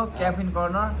जोगी हो क्याफिन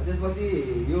कर्नर। त्यसपछि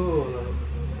यो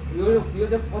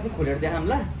चाहिँ पछि खोलेर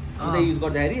देखाउँला अन्त युज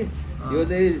गर्दाखेरि यो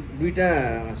चाहिँ दुईटा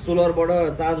सोलरबाट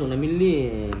चार्ज हुन मिल्ने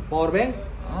पावर ब्याङ्क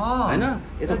होइन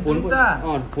यसमा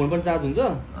फोन पनि चार्ज हुन्छ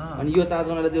अनि यो चार्ज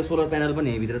गर्नलाई त्यो सोलर प्यानल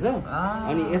पनि भित्र छ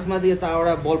अनि यसमा चाहिँ यो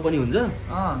 4वटा बल्ब पनि हुन्छ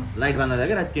लाइट बाल्नलाई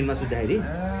क्या राति 10मा सुत्दाखेरि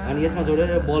अनि यसमा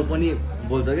जोडेर बल्ब पनि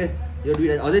बोल्छ क्या। यो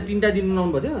दुईटा अझै 3टा दिनु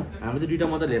लाउनु भयो हाम्रो चाहिँ 2टा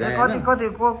मात्र लिएर कति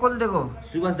कसले दिएको?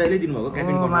 सुभाष दाइले दिनुभएको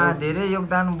क्याफिन कर्नरमा धेरै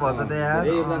योगदान भन्छ त यार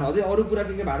धेरै योगदान अझै अरू कुरा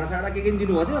के भाडा साडा के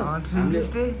दिनुभएको थियो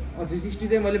 360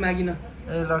 चाहिँ मैले मागिनँ।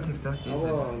 ए ल ठिक छ अब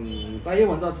चाहियो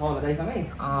भने त छ होला दाइसँगै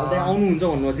दाइ आउनुहुन्छ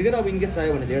भन्नुभएको थियो कि अब इनकेस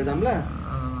चाहियो भने लिएर जाउँला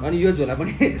अनि यो झोला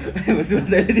पनि सुभाष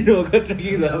दाइले दिनुभएको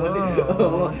ट्रेकिङ झोला पनि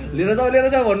लिएर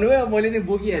जाऊ भन्नुभयो मैले नि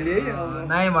बोकिहालेँ है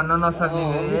नाइ भन्न नसक्ने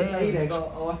चाहिरहेको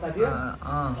अवस्था थियो।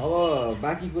 अब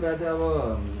बाँकी कुरा चाहिँ अब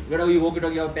एउटा उयो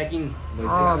वोकीटकी अब प्याकिङ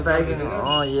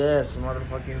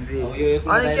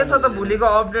अनि के छ त भोलिको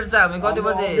अपडेट चाहिँ हामी कति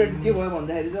बजे के भयो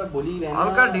भन्दाखेरि चाहिँ भोलि बिहान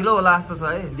हल्का ढिलो होला जस्तो छ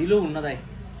है। ढिलो हुन्न दाइ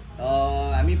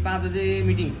हामी 5 बजे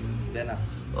मिटिङ बिहान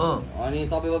अनि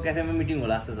तपाईँको क्याफेमा मिटिङ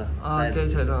होला जस्तो छ केही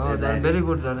छैन भेरी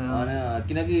गुड जाने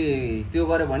किनकि त्यो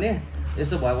गऱ्यो भने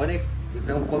यस्तो भयो भने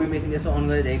एकदम कफी मेसिन यसो अन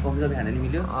गरेर कफी खान नि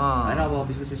मिल्यो होइन अब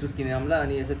बिस्कुट सिस्कुट किनेर खाउँला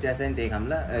अनि यसो चिया चाहिँ त्यही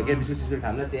खाउँला के बिस्कुट सिस्कुट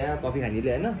खाउँला चिया कफी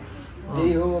खानेले होइन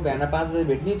त्यही हो बिहान 5 बजी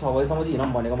भेट्ने 6 बजीसम्म चाहिँ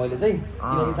हिँडौँ भनेको मैले चाहिँ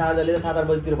किनकि साझाले 7-8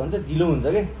 बजीतिर भन्छ ढिलो हुन्छ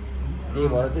कि त्यही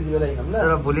भएर त्यति बेला हिँडौँ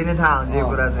ल भोलि नै थाहा हुन्छ यो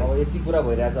कुरा चाहिँ अब यति कुरा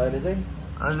भइरहेछ अहिले चाहिँ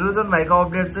रुजन भाइको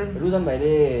अपडेट चाहिँ रुजन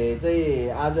भाइले चाहिँ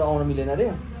आज आउन मिलेन अरे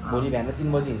भोलि बिहान 3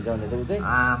 बजी हिँड्छ भने चाहिँ ऊ चाहिँ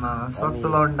सक्तो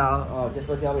लन्डा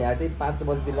त्यसपछि अब यहाँ चाहिँ 5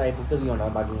 बजीतिर आइपुग्छ 2 घन्टा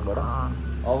बाटोबाट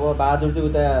अब बहादुर चाहिँ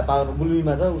उता पाल्पा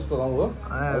गुल्मीमा छ उसको गाउँ हो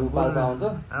पाल्पा आउँछ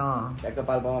ट्याक्क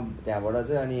पाल्पामा त्यहाँबाट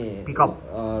चाहिँ अनि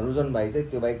रुजन भाइ चाहिँ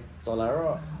त्यो बाइक चलाएर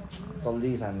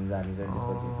चल्दै जाने चाहिँ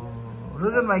त्यसपछि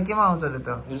रुजन भाइ केमा आउँछ अरे त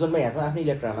रुजन भाइ यहाँ छ आफ्नै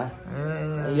इलेक्ट्रामा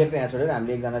इलेक्ट्रा यहाँ छोडेर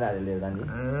हामीले एकजनाले हालेर लिएर जाने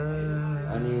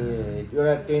अनि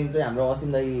एउटा टेन्ट चाहिँ हाम्रो असिम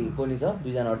दाईको नि छ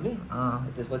 2 जना अट्ने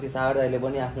त्यसपछि सागर दाईले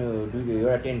पनि आफ्नो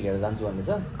एउटा टेन्ट लिएर जान्छु भन्ने छ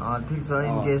ठिक छ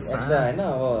इन केस एक्स्ट्रा होइन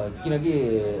अब किनकि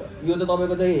यो चाहिँ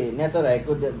तपाईँको चाहिँ नेचर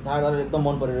हाइकको सागर दाईले एकदम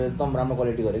मन परेर एकदम राम्रो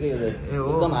क्वालिटी गरेको यो चाहिँ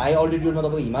एकदम हाई अल्टिट्युडमा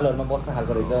तपाईँको हिमालहरूमा बस्न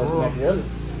खालको रहेछ मेटेरियल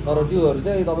तर त्योहरू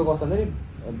चाहिँ तपाईँको कस्तो भन्दाखेरि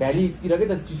भ्यालीतिरकै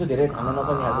त चिसो धेरै खान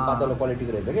नसक्ने खालको पातलो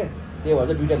क्वालिटीको रहेछ क्या त्यही भएर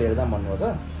चाहिँ 2टा लिएर जाऊँ भन्नुभएको छ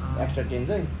एक्स्ट्रा टेन्ट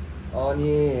चाहिँ अनि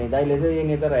दाइले चाहिँ यही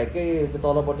नेचर हाइकै त्यो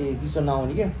तलपट्टि चिसो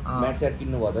नआउने क्या म्याट स्याट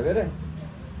किन्नु भएको छ के अरे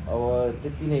अब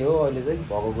त्यति नै हो अहिले चाहिँ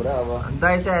भएको कुरा अब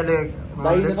दाइ चाहिँ अहिले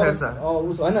उस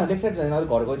होइन लेग साइड होइन अलिक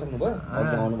घर गइसक्नु भयो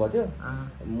आउनु भएको थियो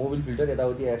मोबिल फिल्टर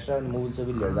यताउति एक्स्ट्रा मोबिल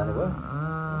सोबिल लिएर जानुभयो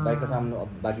बाइकको सामु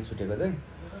बाँकी छुटेको चाहिँ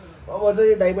अब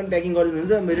चाहिँ दाइ पनि प्याकिङ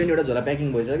गरिदिनुहुन्छ मेरो नि एउटा झोला प्याकिङ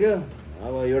भइसक्यो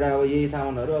अब एउटा अब यही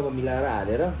सामानहरू अब मिलाएर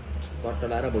हालेर चट्ट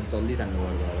लाएर भोलि चल्दै जानु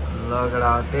पर्छ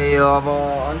लगडा त्यही हो अब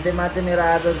अन्त्यमा चाहिँ मेरो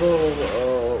आजको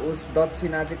उस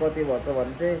दक्षिणा चाहिँ कति भन्छ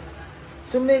भने चाहिँ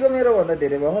सुम्मेको मेरो भन्दा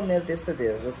धेरै भयो मेरो त्यस्तो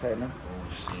धेरै त छैन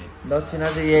दक्षिणा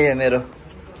चाहिँ यही हो मेरो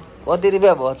कति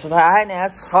रुपियाँ भन्छ थाहा आएन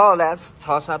यार 6 होला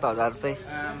 6-7 हजार चाहिँ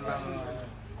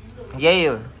यही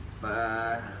हो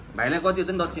भाइलाई कति हो त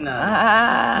दक्षिणा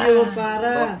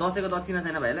दसैँको दक्षिणा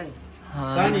छैन भाइलाई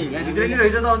यहाँभित्र नि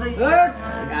रहेछ त अझै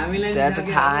त्यहाँ त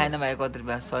थाहा आएन भाइ कति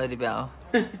रुपियाँ 100 रुपियाँ हो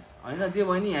होइन जे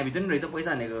भयो नि यहाँभित्र नि रहेछ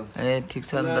पैसा हानेको ए ठिक छ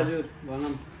नि त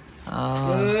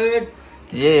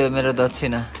यही हो मेरो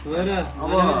दक्षिणा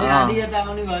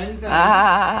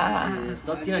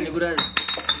दक्षिणा भन्ने कुरा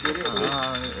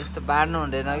यस्तो बाड्नु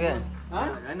हुँदैन क्या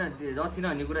होइन दक्षिणा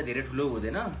भन्ने कुरा धेरै ठुलो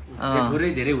हुँदैन थोरै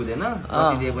धेरै हुँदैन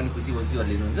जति दिए पनि खुसी खुसी गरेर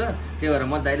लिनुहुन्छ त्यही भएर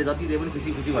म दाइले जति दिए पनि खुसी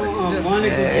खुसी गरेर लिन्छु ए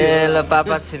ल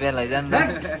पापा छिपे लैजान त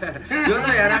यो त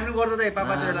यहाँ राख्नु पर्छ त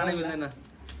पापा छिपे लानै मिल्दैन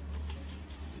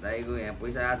दाइको यहाँ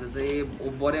पैसा आज चाहिँ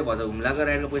ओभरै भन्छ हुम्लाको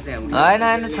राइडको पैसा यहाँ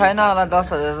होइन छैन होला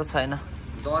 10,000 त छैन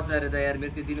 10,000 त यार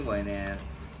मेरो त्यो दिनु भएन यार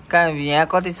कहाँ यहाँ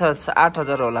कति छ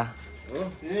 8,000 होला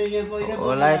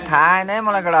होला थाहा आएन है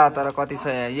मलाई कडा तर कति छ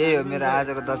यहाँ यही हो मेरो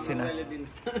आजको दक्षिणा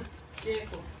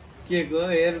के को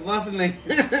हेर बस नै यो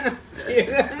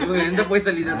हेर्न त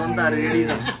पैसा लिन तन्ताहरु रेडी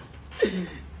छ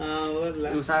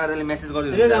यो सागरले मेसेज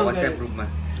गरिदिनु WhatsApp ग्रुपमा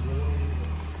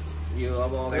यो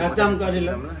अब रकम गरिल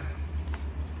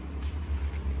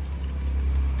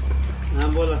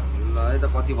बोल ल यो त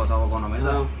कति भछ अब गनमै त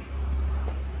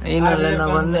इनले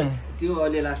नभन्ने त्यो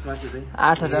अहिले लास्टमा चाहिँ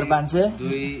 8,500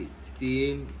 2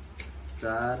 3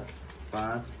 4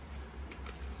 5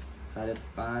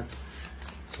 5.5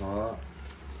 6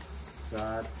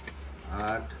 7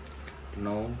 8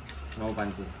 9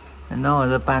 9,500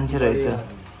 9,500 रहेछ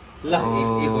ल एक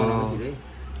बनाउँदै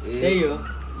त्यही हो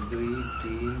 2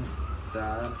 3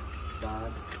 4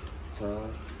 5 6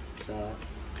 7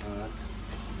 8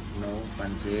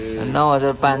 9,500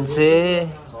 9,500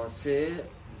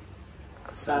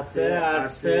 600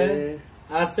 700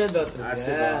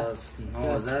 810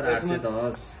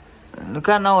 9,810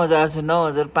 कहाँ 9,800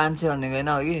 9,500 भनेको होइन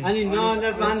हो कि अनि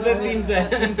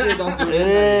 9,500 ए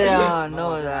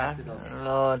 9,000 ल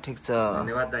ठिक छ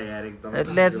धन्यवाद दाइ यार एकदम ले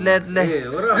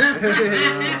हो र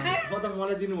म त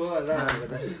मलाई दिनु भयो होला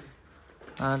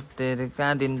तेरे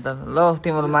कहाँ दिनु त ल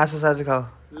तिम्रो मासु सासु खाऊ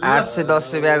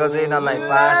 810 रुपियाँको चाहिँ नलाई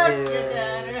पार्टी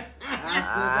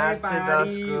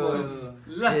 810 को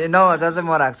 9,000 चाहिँ म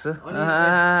राख्छु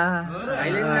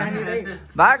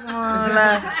भाग्नुला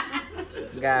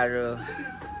गाह्रो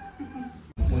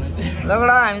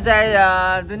लगडा हामी चाहिँ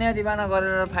दुनियाँ दिवाना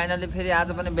गरेर फाइनली फेरि आज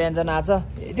पनि व्यञ्जन आछ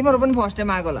तिम्रो पनि फर्स्ट टाइम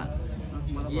आएको होला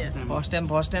फर्स्ट टाइम म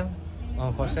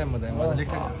त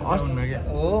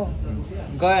हो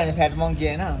गयो भने फ्याट मङ्की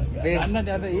होइन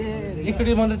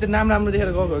एकचोटि म त त्यो नाम राम्रो देखेर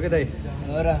गएको हो कि दाइ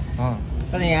हो र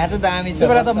तर यहाँ चाहिँ दामी छ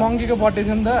बेला त मङ्कीको बर्थडे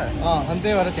थियो नि त अनि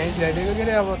त्यही भएर त्यहीँ छिराइदिएको के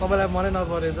अरे अब तपाईँलाई मनै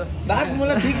नपरेछ बाघ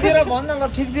मलाई ठिक दिएर भन्न ल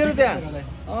ठिक दिएर त्यहाँ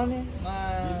अनि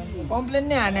कम्प्लेन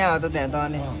नै हाने हो त त्यहाँ त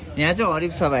अनि यहाँ चाहिँ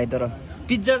हरिफ छ भाइ तर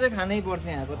पिज्जा चाहिँ खानै पर्छ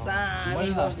यहाँको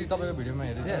मैले अस्ति तपाईँको भिडियोमा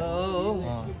हेरेको थिएँ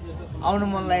आउनु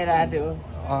मन लागिरहेको थियो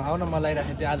आउन मन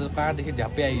लागिरहेको थियो आज कहाँदेखि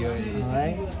झ्याप्पै आइयो है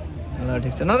ल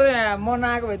ठिक छ नत्र म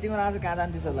नआएको भए तिम्रो आज कहाँ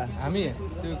जान्थ्यौ होला हामी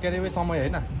त्यो के अरे समय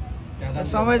होइन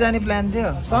समय जाने प्लान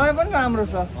थियो समय पनि राम्रो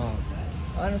छ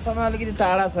अनि समय अलिकति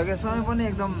टाढा छ क्या समय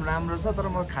पनि एकदम राम्रो छ तर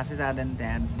म खासै जाँदैन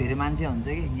त्यहाँ धेरै मान्छे हुन्छ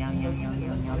कि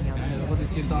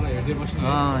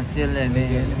चेल हेर्दै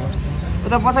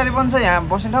उता पछाडि पनि छ यहाँ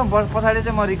बस्ने ठाउँ पछाडि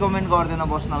चाहिँ म रिकमेन्ड गर्दैन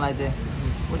बस्नलाई चाहिँ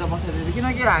उता बसेको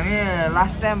किनकि हामी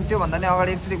लास्ट टाइम त्योभन्दा नि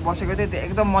अगाडि एकचोटि बसेको थियो त्यो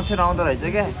एकदम मच्छर आउँदो रहेछ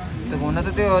क्या त्यो हुन त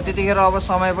त्यो त्यतिखेर अब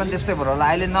समय पनि त्यस्तै भएर होला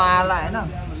अहिले नआला होइन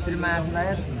फेरि मासु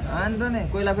लाग्यो अनि त नि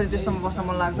कोहीलाई फेरि त्यस्तोमा बस्न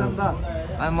मन लाग्छ नि त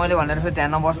अनि मैले भनेर फेरि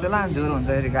त्यहाँ नबस्दैन ज्वरो हुन्छ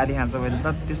फेरि गाडी खान्छ भने त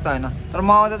त्यस्तो होइन तर म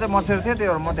आउँदा चाहिँ मच्छर थियो त्यही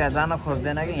भएर म त्यहाँ जान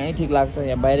खोज्दैन कि यहीँ ठिक लाग्छ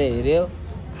यहाँ बाहिर हेऱ्यो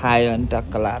खायो अनि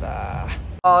टक्क लाएर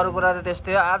अरू कुरा त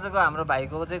त्यस्तै हो आजको हाम्रो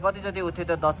भाइको चाहिँ कति जति उठ्यो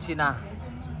त दक्षिणा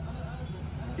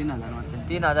 3000 मात्रै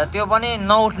 3000 त्यो पनि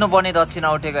नउठ्नु पर्ने दक्षिणा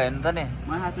उठेको हेर्नु त नि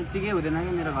मलाई खास टिकै हुँदैन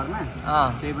कि मेरो घरमा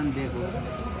त्यही पनि दिएको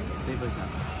त्यही पैसा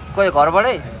कोही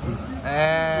घरबाटै ए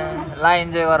ला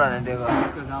इन्जोय गर भने दिएको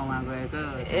यसको गाउँमा गएको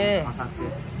ए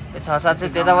 6-700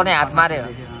 6-700 त्यता पनि हात मार्यो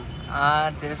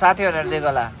तेरो साथी भनेर दिएको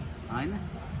होला होइन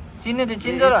चिन्ने त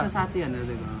चिन्छ र साथी भनेर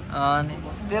दिएको अनि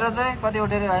तेरो चाहिँ कति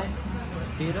उठेर भाइ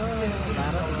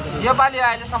 13-12 यो पालि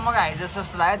अहिलेसम्मको हाइजेस्ट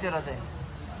जस्तो लाग्यो तेरो चाहिँ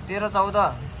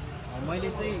 13-14 मैले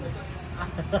चाहिँ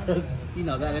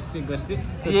 3000 एक्सपेक्ट गर्थेँ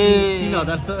ए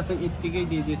 3000 त यतिकै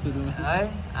दिए सुरुमा है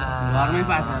घरमै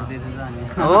 5000 दिएछ अनि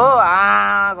हो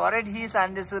घरै ठिस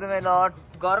हान्थ्यो सुरुमै ल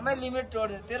घरमै लिमिट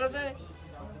तोड्थ्यो तेरो चाहिँ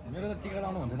मेरो त टिका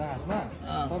लाउनु हुन्थ्यो खासमा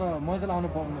तर म चाहिँ लाउनु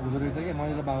पाउनु हुँदो रहेछ कि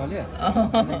मैले र बाबाले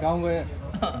अनि गाउँ गए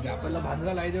झ्यापैला भान्जा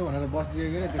लगाइदियो भनेर बसिदियो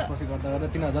कि त्यसपछि गर्दा गर्दा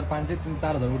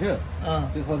 3500-4000 उठ्यो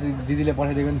त्यसपछि दिदीले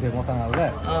पठाइदिएको नि थियो मसँग हल्का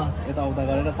यताउता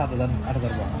गरेर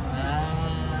 7000-8000 भयो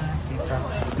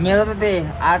मेरो त त्यही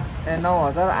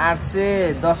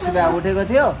 9,810 रुपियाँ उठेको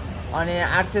थियो अनि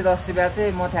 810 रुपियाँ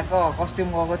चाहिँ म ठ्याक्क कस्ट्युम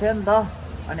गएको थियो नि त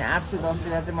अनि 810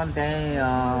 रुपियाँ चाहिँ मैले त्यहीँ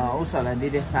उसहरूलाई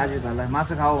दिँदै साथीहरूलाई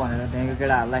मासु खाऊ भनेर त्यहीँको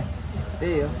केटाहरूलाई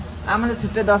त्यही हो आमाले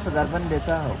छुट्टै 10,000 पनि दिएछ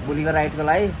भोलिको राइडको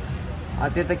लागि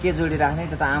त्यो त के जोडी राख्ने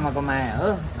त्यो त आमाको माया हो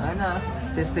होइन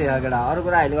त्यस्तै हो केटा अरू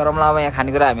कुरा अहिले गरौँला अब यहाँ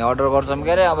खानेकुरा हामी अर्डर गर्छौँ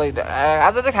के अरे अब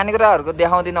आज चाहिँ खानेकुराहरूको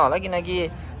देखाउँदिनँ होला किनकि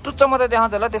टुच्च मात्रै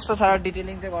देखाउँछ होला त्यस्तो साह्रो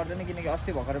डिटेलिङ चाहिँ गर्दैन किनकि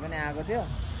अस्ति भर्खर पनि आएको थियो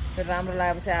फेरि राम्रो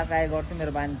लागेपछि आए गर्थ्यो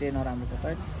मेरो बानी त्यही नराम्रो छ त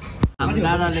हाम्रो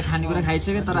दादाहरूले खानेकुरा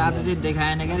खाइसक्यो तर आज चाहिँ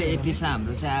देखाएन क्या यति छ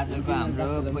हाम्रो चाहिँ आजको हाम्रो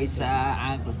पैसा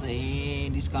आएको चाहिँ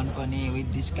डिस्काउन्ट पनि विथ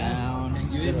डिस्काउन्ट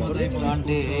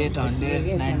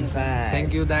 2895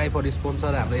 थ्याङ्क यू दाई फर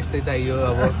स्पोन्सर हाम्रो यस्तै चाहियो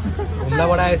अब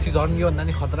हुम्लाबाट आएपछि झन् योभन्दा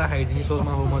नि खतरा खाइदिने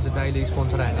सोचमा हो म चाहिँ दाईले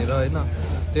स्पोन्सर हानेर होइन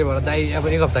त्यही भएर दाई अब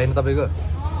एक हप्ता होइन तपाईँको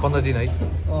 15 दिन है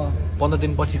 15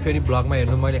 दिनपछि फेरि भ्लगमा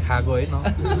हेर्नु मैले खाएको होइन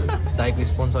दाईको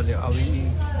स्पोन्सरले अब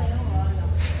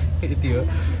यति हो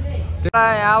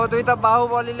अब दुई त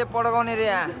बाहुबलीले पड्काउने रे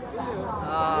यहाँ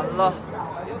ल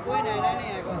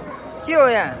के हो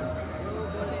यहाँ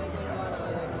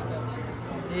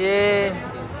ए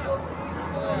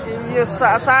यो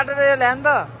साटेर ल्याए नि त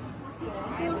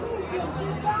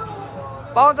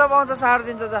पाउँछ साट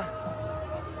दिन्छ जा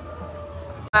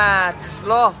ल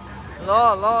ल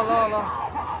ल ल ल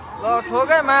ल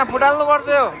ठोकै मा फुटाल्नु पर्छ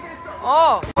यो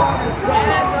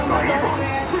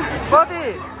कति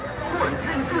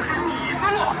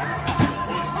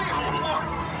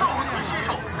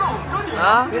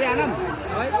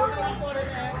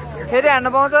फेरि हान्न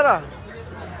पाउँछ र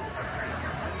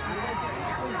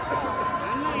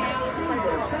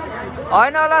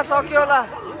होइन होला सक्यो होला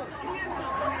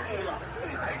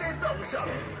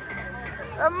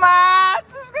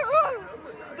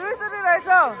दुईचोटि रहेछ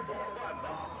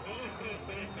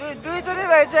दुईचोटि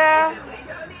रहेछ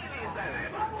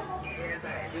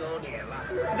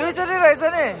दुईचोटि रहेछ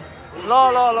नि ल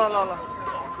ल ल ल ल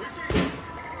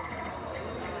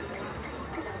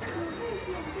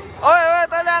ओए ओए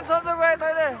तैँले आन् सन्चो गए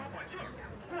तैँले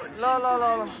ल ल ल ल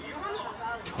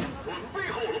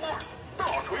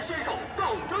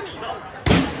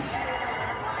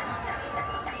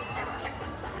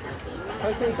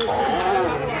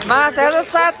मा त्यहाँ त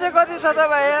 700 कति छ त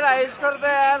भाइ यार हाई स्कोर त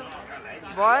यार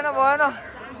भएन भएन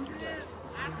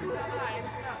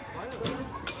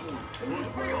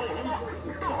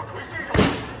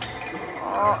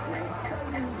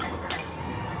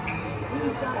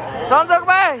सन्जोग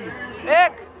भाइ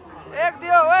एक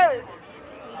दियो ओए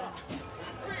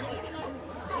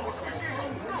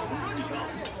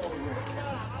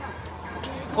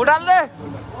फुटाल्ने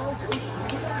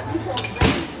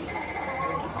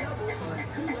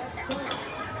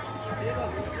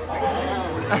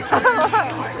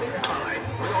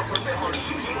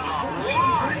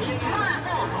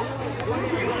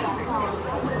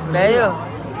भ्यायो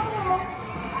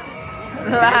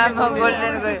लामो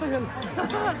गोल्डेन गयो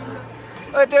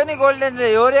ओ त्यो नि गोल्डेन रे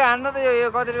हो रे हान्न त यो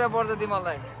कति रुपियाँ पर्छ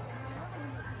तिमीलाई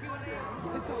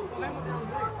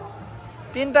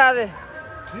 3टा अझै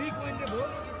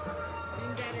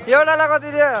एउटालाई कति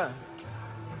दियो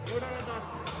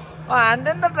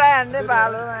हान्दैन त प्रायः हान्दै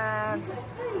भालोमा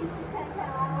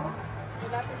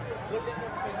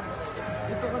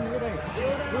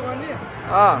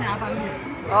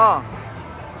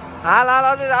हाल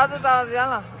अझै त हाल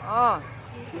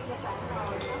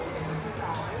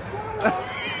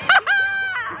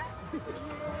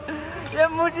यो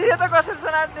मुजी यो त कसरी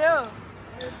समात्ने हो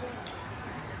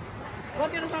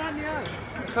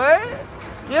खै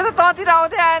यो त ततिर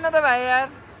आउँदै आएन त भाइ यार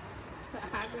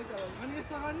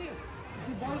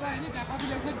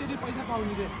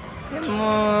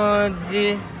मुजी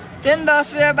त्यही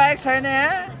 10 रुपियाँ बाइक छैन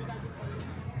यहाँ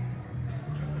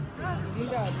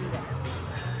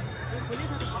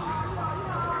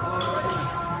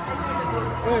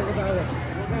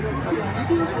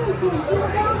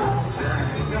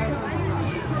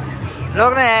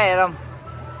लोक न यहाँ हेरौँ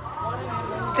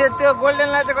त्यो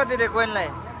गोल्डेनलाई चाहिँ कति रे कोइनलाई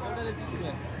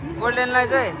गोल्डेनलाई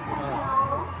चाहिँ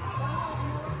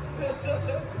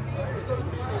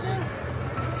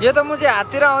यो त मुझे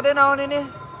हाततिर आउँदैन आउने नि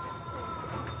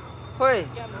खोइ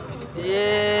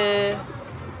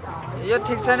यो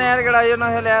ठिक छैन यार केटा यो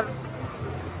नखेल यार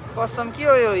कसम के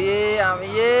हो यो आमा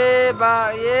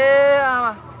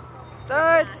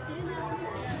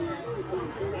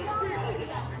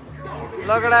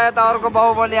लगडा त अर्को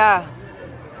बाहुबलिया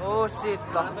ओ सिट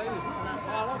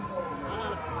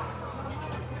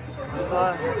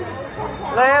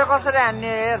ल यार कसरी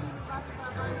हान्ने यार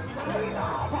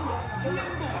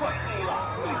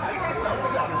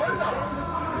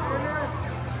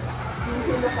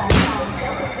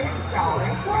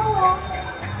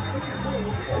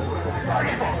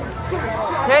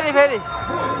फेरि फेरि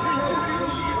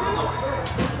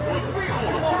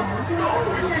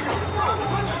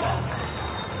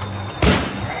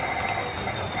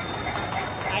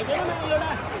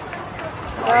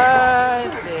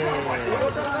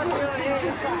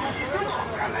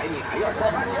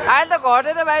अहिले त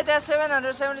घट्यो त भाइ त्यहाँ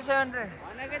 777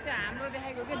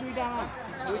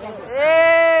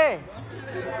 ए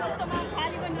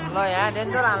ल यहाँ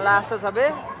डेन्जर हान्ला जस्तो छ बे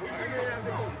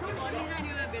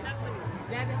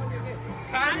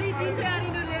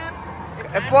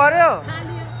पर्यो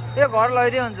यो घर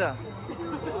लैदियो हुन्छ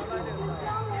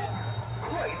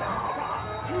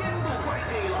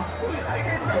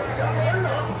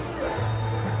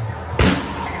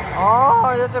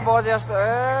यो चाहिँ बजे जस्तो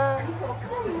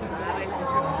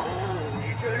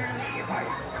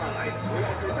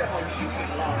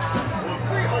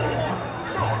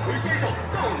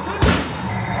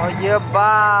यो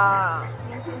बा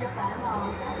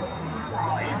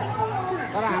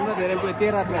तर हाम्रो धेरै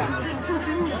 13 रुपियाँ हान्छ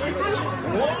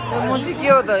मुजी के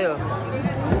हो त यो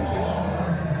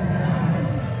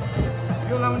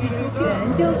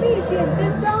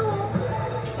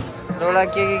एउटा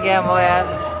के गेम हो यार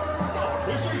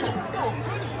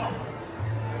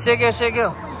सेक्यो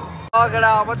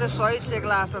अगेडा अब चाहिँ सही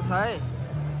सेक्ला जस्तो छ है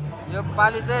यो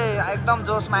पालि चाहिँ एकदम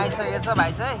जोसमा आइसकेको छ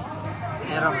भाइ चाहिँ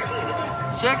हेर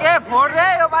सेके फोड रे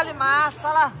यो पालि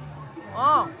मासला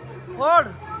फोड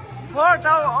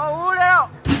उड्यो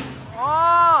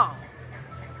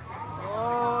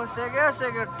सेक्यो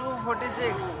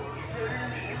 246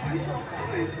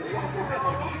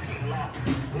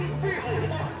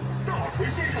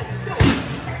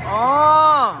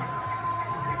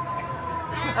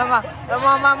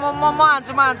 म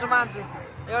हान्छु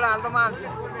एउटा हाल त म हान्छु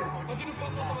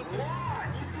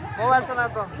मोबाइल सुना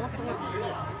त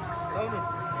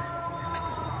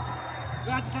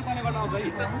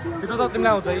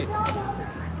तिमीलाई आउँछ है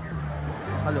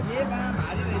हेलो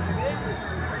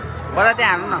बडा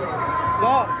त्यहाँ हाल्नु न ल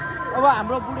अब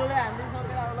हाम्रो बुढोले हान्दिन्छ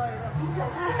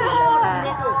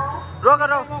रोक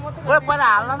ओए पहिला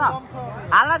हाल्न न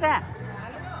हाल्न त्यहाँ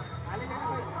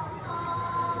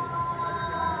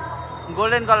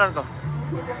गोल्डन कलरको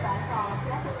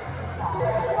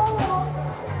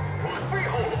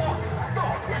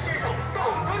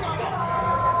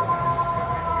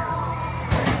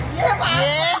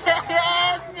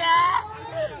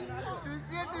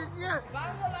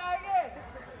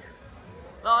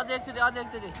ल अझै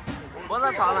एकचोटि बोल्दा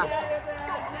छ होला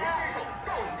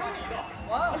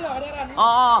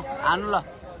हान्नु ल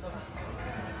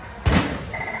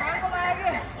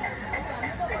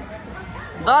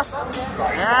 10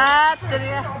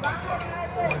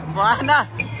 भएन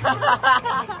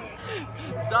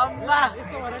जम्मा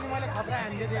यस्तो भने नि मैले खतरा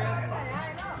हान्दिए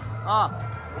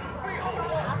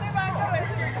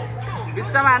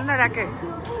बिचमा हान्न ढ्याक्कै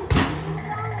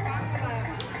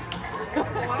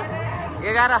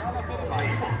 11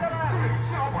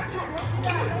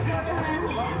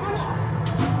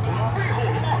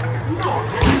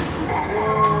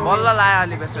 बल्ल लायो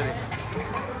अलि बेसरी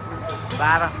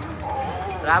 12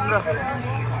 राम्रो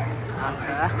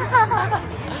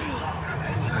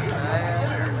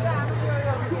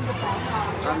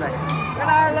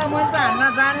केटाहरूलाई मैले त हान्न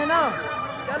जानेन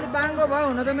अलि बाङ्गो भयो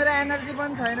हुन त मेरो एनर्जी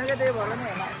पनि छैन क्या त्यही भएर नि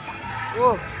होला ओ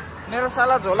मेरो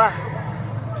साला झोला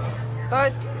त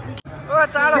ओ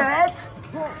चाँडो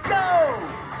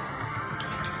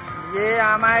ए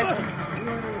आमा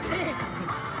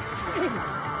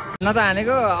न त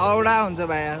हानेको औडा हुन्छ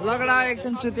भाइ लगडा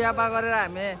एकछिन चुतियापा गरेर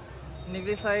हामी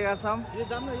निक्लिसकेका छौँ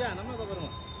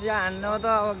यो हान्नु त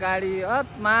अब गाडी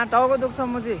मा टाउको दुख्छ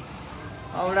म चाहिँ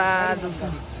औडा दुख्छ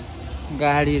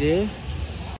गाडी रे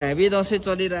हेभी दसैँ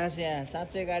चलिरहेछ यहाँ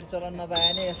साँच्चै गाडी चलाउन नपाए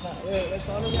नि यसमा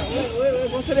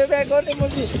कसरी ब्याग गर्ने म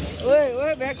चाहिँ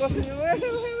ब्याग कसरी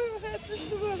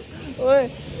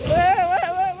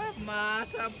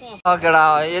केटा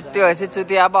यति भएपछि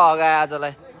चुतियापा हगाए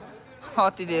आजलाई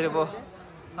अति धेरै भयो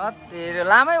धेरै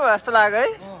लामै भयो जस्तो लाग्यो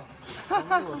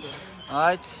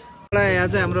है यहाँ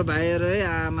चाहिँ हाम्रो भाइहरू है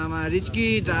आमामा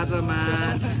रिस्किट आज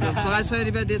मासु 100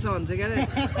 रुपियाँ दिएछ भन्छ क्या अरे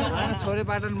छोरी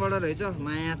पाटनबाट रहेछ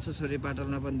माया छ छोरी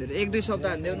पाटनमा पनि धेरै 1-2 शब्द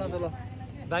हानिदेऊ न त ल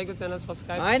दाइको च्यानल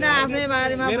सब्स्क्राइब हैन आफ्नै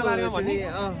बारेमा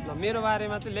मेरो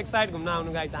बारेमा चाहिँ लेग साइड घुम्न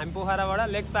आउनु गाइस हामी पोखराबाट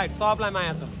लेग साइड सबलाई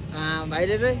माया छ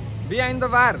भाइले चाहिँ बिहाइन्ड द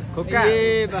बार खोक्का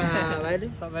ए भाइले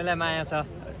सबैलाई माया छ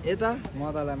यता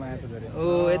म तलाई माया छ धेरै ओ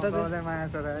यता चाहिँ माया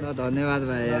छ ल धन्यवाद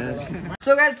भाइ यार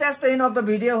so guys that's the and of the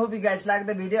video hope you guys like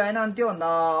the video हैन अनि त्यो भन्दा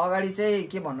अगाडि चाहिँ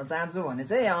के भन्न चाहन्छु भने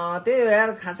चाहिँ त्यही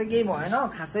यार खासै केही भएन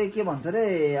खासै के भन्छ रे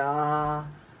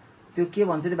त्यो के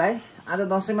भन्छ रे भाइ आज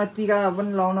दसैँमा टीका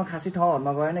पनि लाउन खासै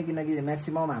ठाउँहरुमा गएन किनकि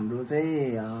म्याक्सिमम हाम्रो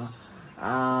चाहिँ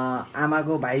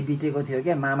आमाको भाइ बितेको थियो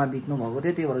क्या मामा बित्नु भएको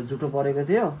थियो त्यही भएर जुठो परेको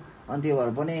थियो अनि त्यही भएर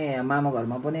पनि मामा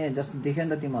घरमा पनि जस्तो देख्यो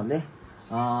नि त तिमीहरूले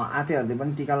आतेहरूले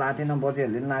पनि टीका लाथेन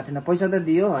बजेहरूले पनि लाथेन पैसा त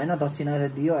दियो होइन दक्षिणा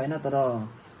त दियो होइन तर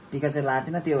टीका चाहिँ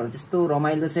लाथेन त्यही भएर त्यस्तो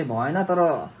रमाइलो चाहिँ भएन तर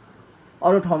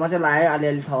अरू ठाउँमा चाहिँ लायो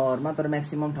अलिअलि ठाउँहरूमा तर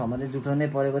म्याक्सिमम ठाउँमा चाहिँ जुठो नै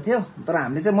परेको थियो तर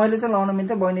हामीले चाहिँ मैले चाहिँ लाउन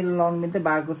मिल्थ्यो बहिनीले लाउनु मिल्थ्यो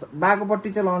बाकोपट्टि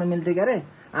चाहिँ लाउनु मिल्थ्यो क्या अरे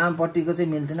आमापट्टिको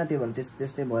चाहिँ मिल्थेन त्यही भएर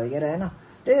त्यस्तै भयो क्या अरे होइन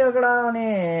त्यही एउटा अनि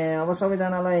अब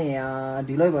सबैजनालाई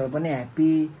ढिलै भए पनि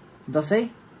ह्याप्पी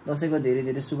दसैँको धेरै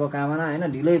धेरै शुभकामना होइन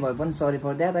ढिलै भए पनि सरी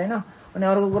फर द्याट होइन अनि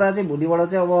अर्को कुरा चाहिँ भोलिबाट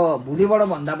चाहिँ अब भोलिबाट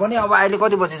भन्दा पनि अब अहिले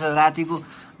कति बजेछ रातिको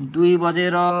 2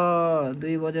 बजेर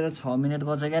 6 मिनट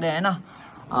गछ क्या अरे होइन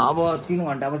अब 3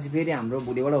 घन्टापछि फेरि हाम्रो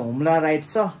भोलिबाट हुम्ला राइड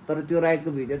छ तर त्यो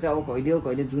राइडको भिडियो चाहिँ अब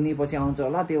कहिले जुनी पछि आउँछ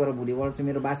होला त्यही भएर भोलिबाट चाहिँ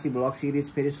मेरो बासी भ्लग सिरिज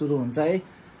फेरि सुरु हुन्छ है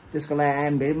त्यसको लागि I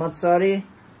am very much sorry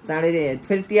चाँडै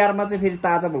फेरि तिहारमा चाहिँ फेरि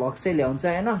ताजा भ्लग चाहिँ ल्याउँछ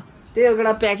होइन त्यही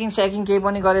एउटा प्याकिङ स्याकिङ केही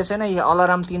पनि गरेको छैन यो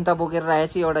अलार्म 3टा बोकेर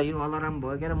राखेको छु एउटा यो अलार्म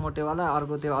भयो के मोटेवाला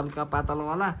अर्को त्यो हल्का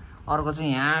पातलोवाला अर्को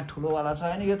चाहिँ यहाँ ठुलोवाला छ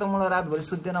होइन यो त मलाई रातभरि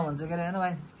सुत्दैन भन्छ के होइन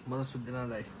भाइ म त सुत्दिन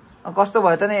दाइ कस्तो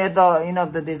भयो त नि यता इन अफ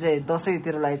द डे चाहिँ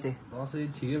दसैँतिर लाइ चाहिँ दसैँ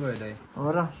ठिकै भयो दाइ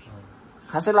हो र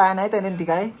खासै लाएन है तैँले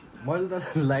टिका है मैले त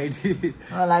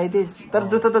लगाइदिएँ तर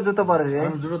जुत्तो परेको थियो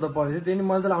है जुत्तो त परेको थियो त्यही नि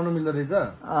मैले चाहिँ लाउनु मिल्दो रहेछ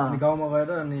अनि गाउँमा गएर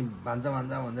अनि भान्जा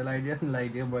भन्दै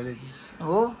लगाइदियो मैले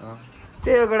हो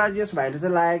त्यही एउटा जस भाइले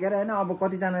चाहिँ लाग्यो क्या होइन अब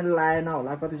कतिजनाले लाएन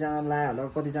होला कतिजनाले लायो होला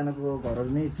कतिजनाको घरहरू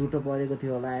नै जुटो परेको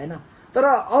थियो होला होइन तर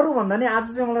अरू भन्दा नि आज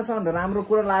चाहिँ मलाई सबभन्दा राम्रो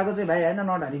कुरा लागेको चाहिँ भाइ होइन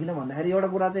नढालिकन भन्दाखेरि एउटा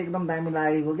कुरा चाहिँ एकदम दामी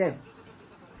लागेको क्या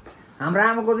हाम्रो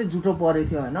आमाको चाहिँ जुठो परेको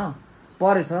थियो होइन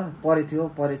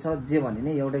परेछ जे भने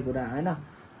नि एउटै कुरा होइन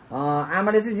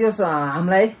आमाले चाहिँ जे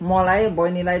हामीलाई मलाई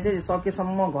बहिनीलाई चाहिँ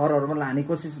सकेसम्म घरहरूमा लाने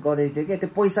कोसिस गरेको थियो क्या त्यो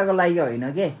पैसाको लागि होइन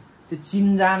के त्यो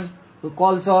चिनजान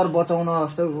कल्चर बचाउन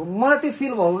जस्तो मलाई त्यो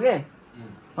फिल भएको के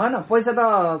होइन पैसा त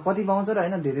कति पाउँछ र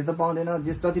होइन धेरै त पाउँदैन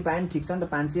जे जति पाए पनि ठिक छ नि त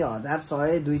 500 1000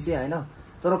 100 200 होइन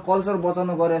तर कल्चर बचाउन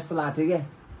गरे जस्तो लाग्थ्यो क्या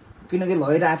किनकि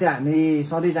लैरहेको थियो हामी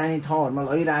सधैँ जाने ठाउँहरूमा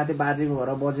लैरहेको थियो बाजेको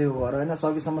घर बजेको घर होइन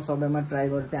सकेसम्म सबैमा ट्राई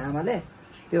गरेको थियो आमाले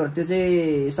त्यही भएर त्यो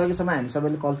चाहिँ सकेसम्म हामी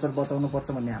सबैले कल्चर बचाउनु पर्छ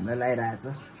भन्ने हामीलाई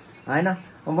लागिरहेको छ होइन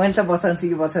मैले त बचाउँछु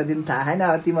कि बचाउँदिनँ थाहा होइन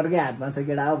अब तिमीहरूकै हातमा छ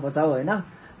केटा अब बचाऊ होइन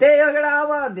त्यही एउटा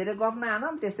अब धेरै गफ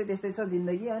नहानौँ त्यस्तै छ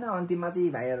जिन्दगी होइन अन्तिममा चाहिँ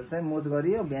भाइहरू चाहिँ मोज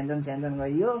गरियो व्यञ्जन स्यान्जन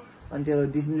गरियो अनि त्यो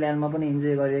डिज्नील्यान्डमा पनि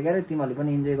इन्जोय गरियो क्या तिमीहरूले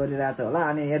पनि इन्जोय गरिरहेछ होला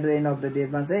अनि at the and of the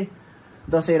डेमा चाहिँ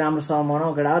दसैँ राम्रोसँग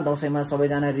मनाऊ केटा दसैँमा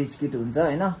सबैजना रिच किट हुन्छ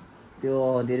होइन त्यो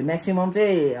धेरै म्याक्सिमम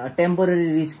चाहिँ टेम्पोरेरी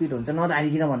रिच किट हुन्छ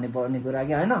नधारिकन भन्ने पर्ने कुरा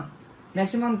क्या होइन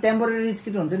म्याक्सिमम टेम्पोरेरी रिच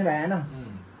किट हुन्छ नि भाइ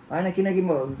होइन किनकि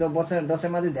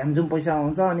दसैँमा चाहिँ झ्यामझुम पैसा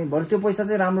आउँछ अनि भरे त्यो पैसा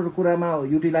चाहिँ राम्रो कुरामा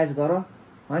युटिलाइज गर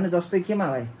होइन जस्तै केमा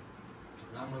भाइ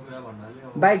राम्रो कुरा भन्नाले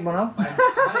बाइक बनाऊ बाइक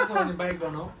छ भने बाइक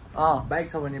बनाऊ बाइक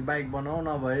छ भने बाइक बनाऊ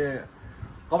नभए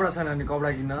कपडा छैन भने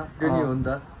कपडा किन त्यो नि हो नि त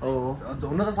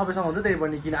हुन त सबैसँग हुन्छ त्यही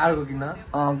पनि किन अर्को किन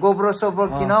गोप्रो सोप्रो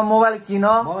किन मोबाइल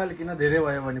किन धेरै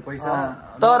भयो भने पैसा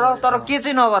तर के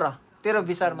चाहिँ नगर तेरो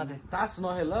विचारमा चाहिँ तास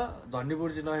नखेल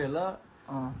झन्डीपुर्जी नखेल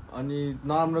अनि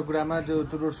नराम्रो कुरामा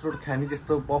त्यो चुरोट सुरोट खाने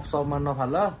त्यस्तो पप सपमा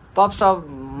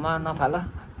नफाल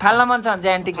फाल्न मन छ भने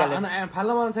चाहिँ एन्टिक गाले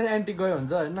फाल्न मन छ भने एन्टिक गयो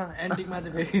हुन्छ होइन एन्टिकमा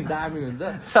चाहिँ फेरि दामी हुन्छ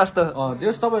सस्तो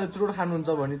त्यस तपाईँले चुरोट खानुहुन्छ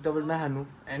भने तपाईँले नखानु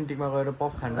एन्टिकमा गएर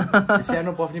पप खानु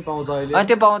सानो पफ नि पाउँछ अहिले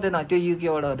त्यो पाउँदैन त्यो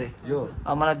युकेबाट हो यो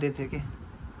मलाई दिएको थियो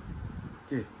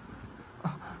के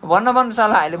भन्नु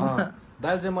सल्लाह अहिले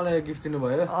दाइले चाहिँ मलाई गिफ्ट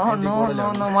दिनुभयो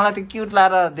मलाई त्यो क्युट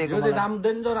लाएर दिएको यो चाहिँ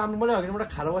राम्रो राम्रो मैले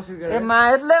हगिनबाट खाएर बसेको ए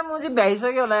माइतले मुजी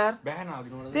भ्याइसक्यो होला यार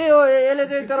त्यही हो यसले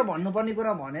चाहिँ तर भन्नुपर्ने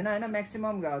कुरा भनेन होइन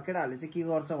म्याक्सिमम केटाहरूले चाहिँ के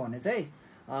गर्छ भने चाहिँ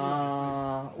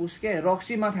उसके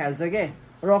रक्सीमा फाल्छ के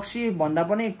रक्सी भन्दा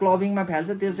पनि क्लबिङमा फाल्छ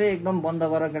त्यो चाहिँ एकदम बन्द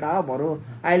गर केटा हो बरु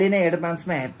अहिले नै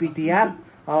एडभान्समा ह्याप्पी तिहार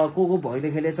को भैलो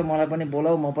खेलेछ मलाई पनि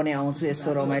बोलाऊ म पनि आउँछु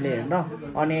यसो रमाइलो हेर्न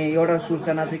अनि एउटा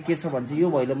सूचना चाहिँ के छ भने चाहिँ यो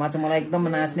भैलोमा चाहिँ मलाई एकदम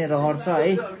नाच्ने रहर छ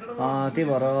है त्यही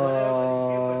भएर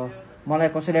मलाई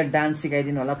कसैले डान्स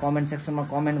सिकाइदिनु होला कमेन्ट सेक्सनमा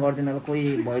कमेन्ट गरिदिनु होला कोही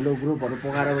भैलो ग्रुपहरू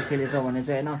पोखाएर खेलेछ भने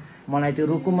चाहिँ होइन मलाई त्यो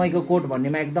रुकुमैको कोट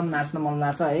भन्नेमा एकदम नाच्न मन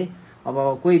लाग्छ है अब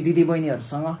कोही दिदी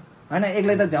बहिनीहरूसँग होइन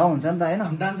एक्लै त झ्याउ हुन्छ नि त होइन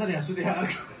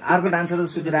अर्को डान्सर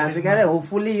सुतिरहेको छ क्या अरे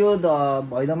होपफुल्ली यो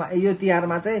भैलोमा यो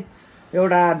तिहारमा चाहिँ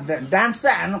एउटा डान्स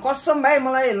चाहिँ हान्नु कसम भाइ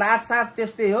मलाई लातसात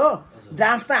त्यस्तै हो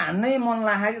डान्स त हान्नै मन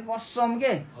लाग्यो कि कसम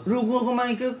के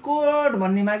रुकुमाईको कोट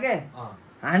भन्नेमा के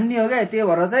हान्ने हो क्या त्यो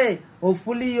भएर चाहिँ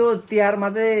होपफुल्ली यो तिहारमा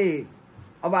चाहिँ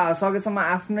अब सकेसम्म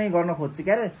आफ्नै गर्न खोज्छु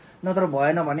क्या अरे नत्र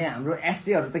भएन भने हाम्रो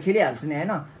एसटीहरू त खेलिहाल्छु नि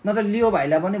होइन नत्र लियो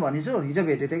भाइलाई पनि भनिछु हिजो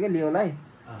भेटेको थियो क्या लियोलाई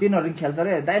तिनीहरू खेल्छ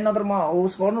अरे दाइ नत्र म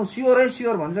उस गर्नु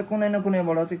स्योर भन्छ कुनै न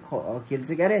कुनैबाट चाहिँ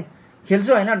खेल्छु क्या अरे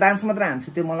खेल्छु होइन डान्स मात्र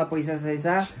हान्छु त्यो मलाई पैसा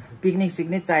सैसा पिकनिक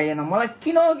सिक्निक चाहिएन मलाई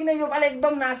किन यो पालि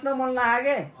एकदम नाच्न मन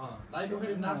लाग्यो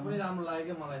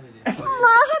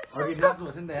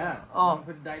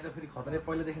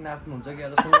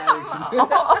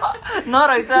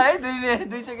नरहेछ है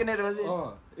 2 सेकेन्ड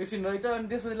एकछिन रहेछ अनि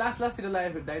त्यसपछि लास्टतिर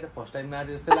लाग्यो फेरि दाइ त फर्स्ट टाइम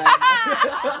नाचे जस्तै लाग्यो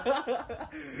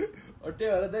त्यही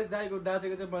भएर दाइको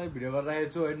नाचेको चाहिँ मैले भिडियो गरेर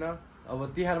राखेको छु होइन अब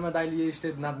तिहारमा दाइले यो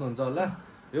स्टेप नाच्नुहुन्छ होला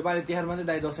यो पालि तिहारमा चाहिँ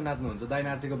दाइ दसैँ नाच्नुहुन्छ दाइ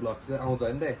नाचेको भ्लग चाहिँ आउँछ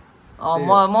होइन दाइ म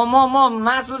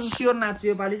नाच्नु चाहिँ स्योर नाच्छु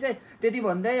यो पालि चाहिँ त्यति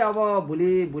भन्दै अब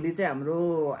भोलि चाहिँ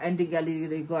हाम्रो एन्टिक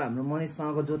ग्यालेरीको हाम्रो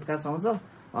मनिषसँगको जोतकास आउँछ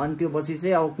अनि त्यो पछि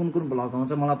चाहिँ अब कुन भ्लग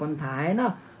आउँछ मलाई पनि थाहा छैन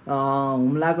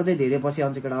हुम्लाको चाहिँ धेरै पछि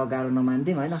आउँछ केटा गाह्रो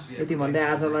नमान्दिउँ होइन यति भन्दै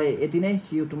आजलाई यति नै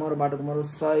सी यु टुमरो बाटोको मरो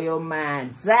सहयोगमा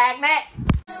जाग्ने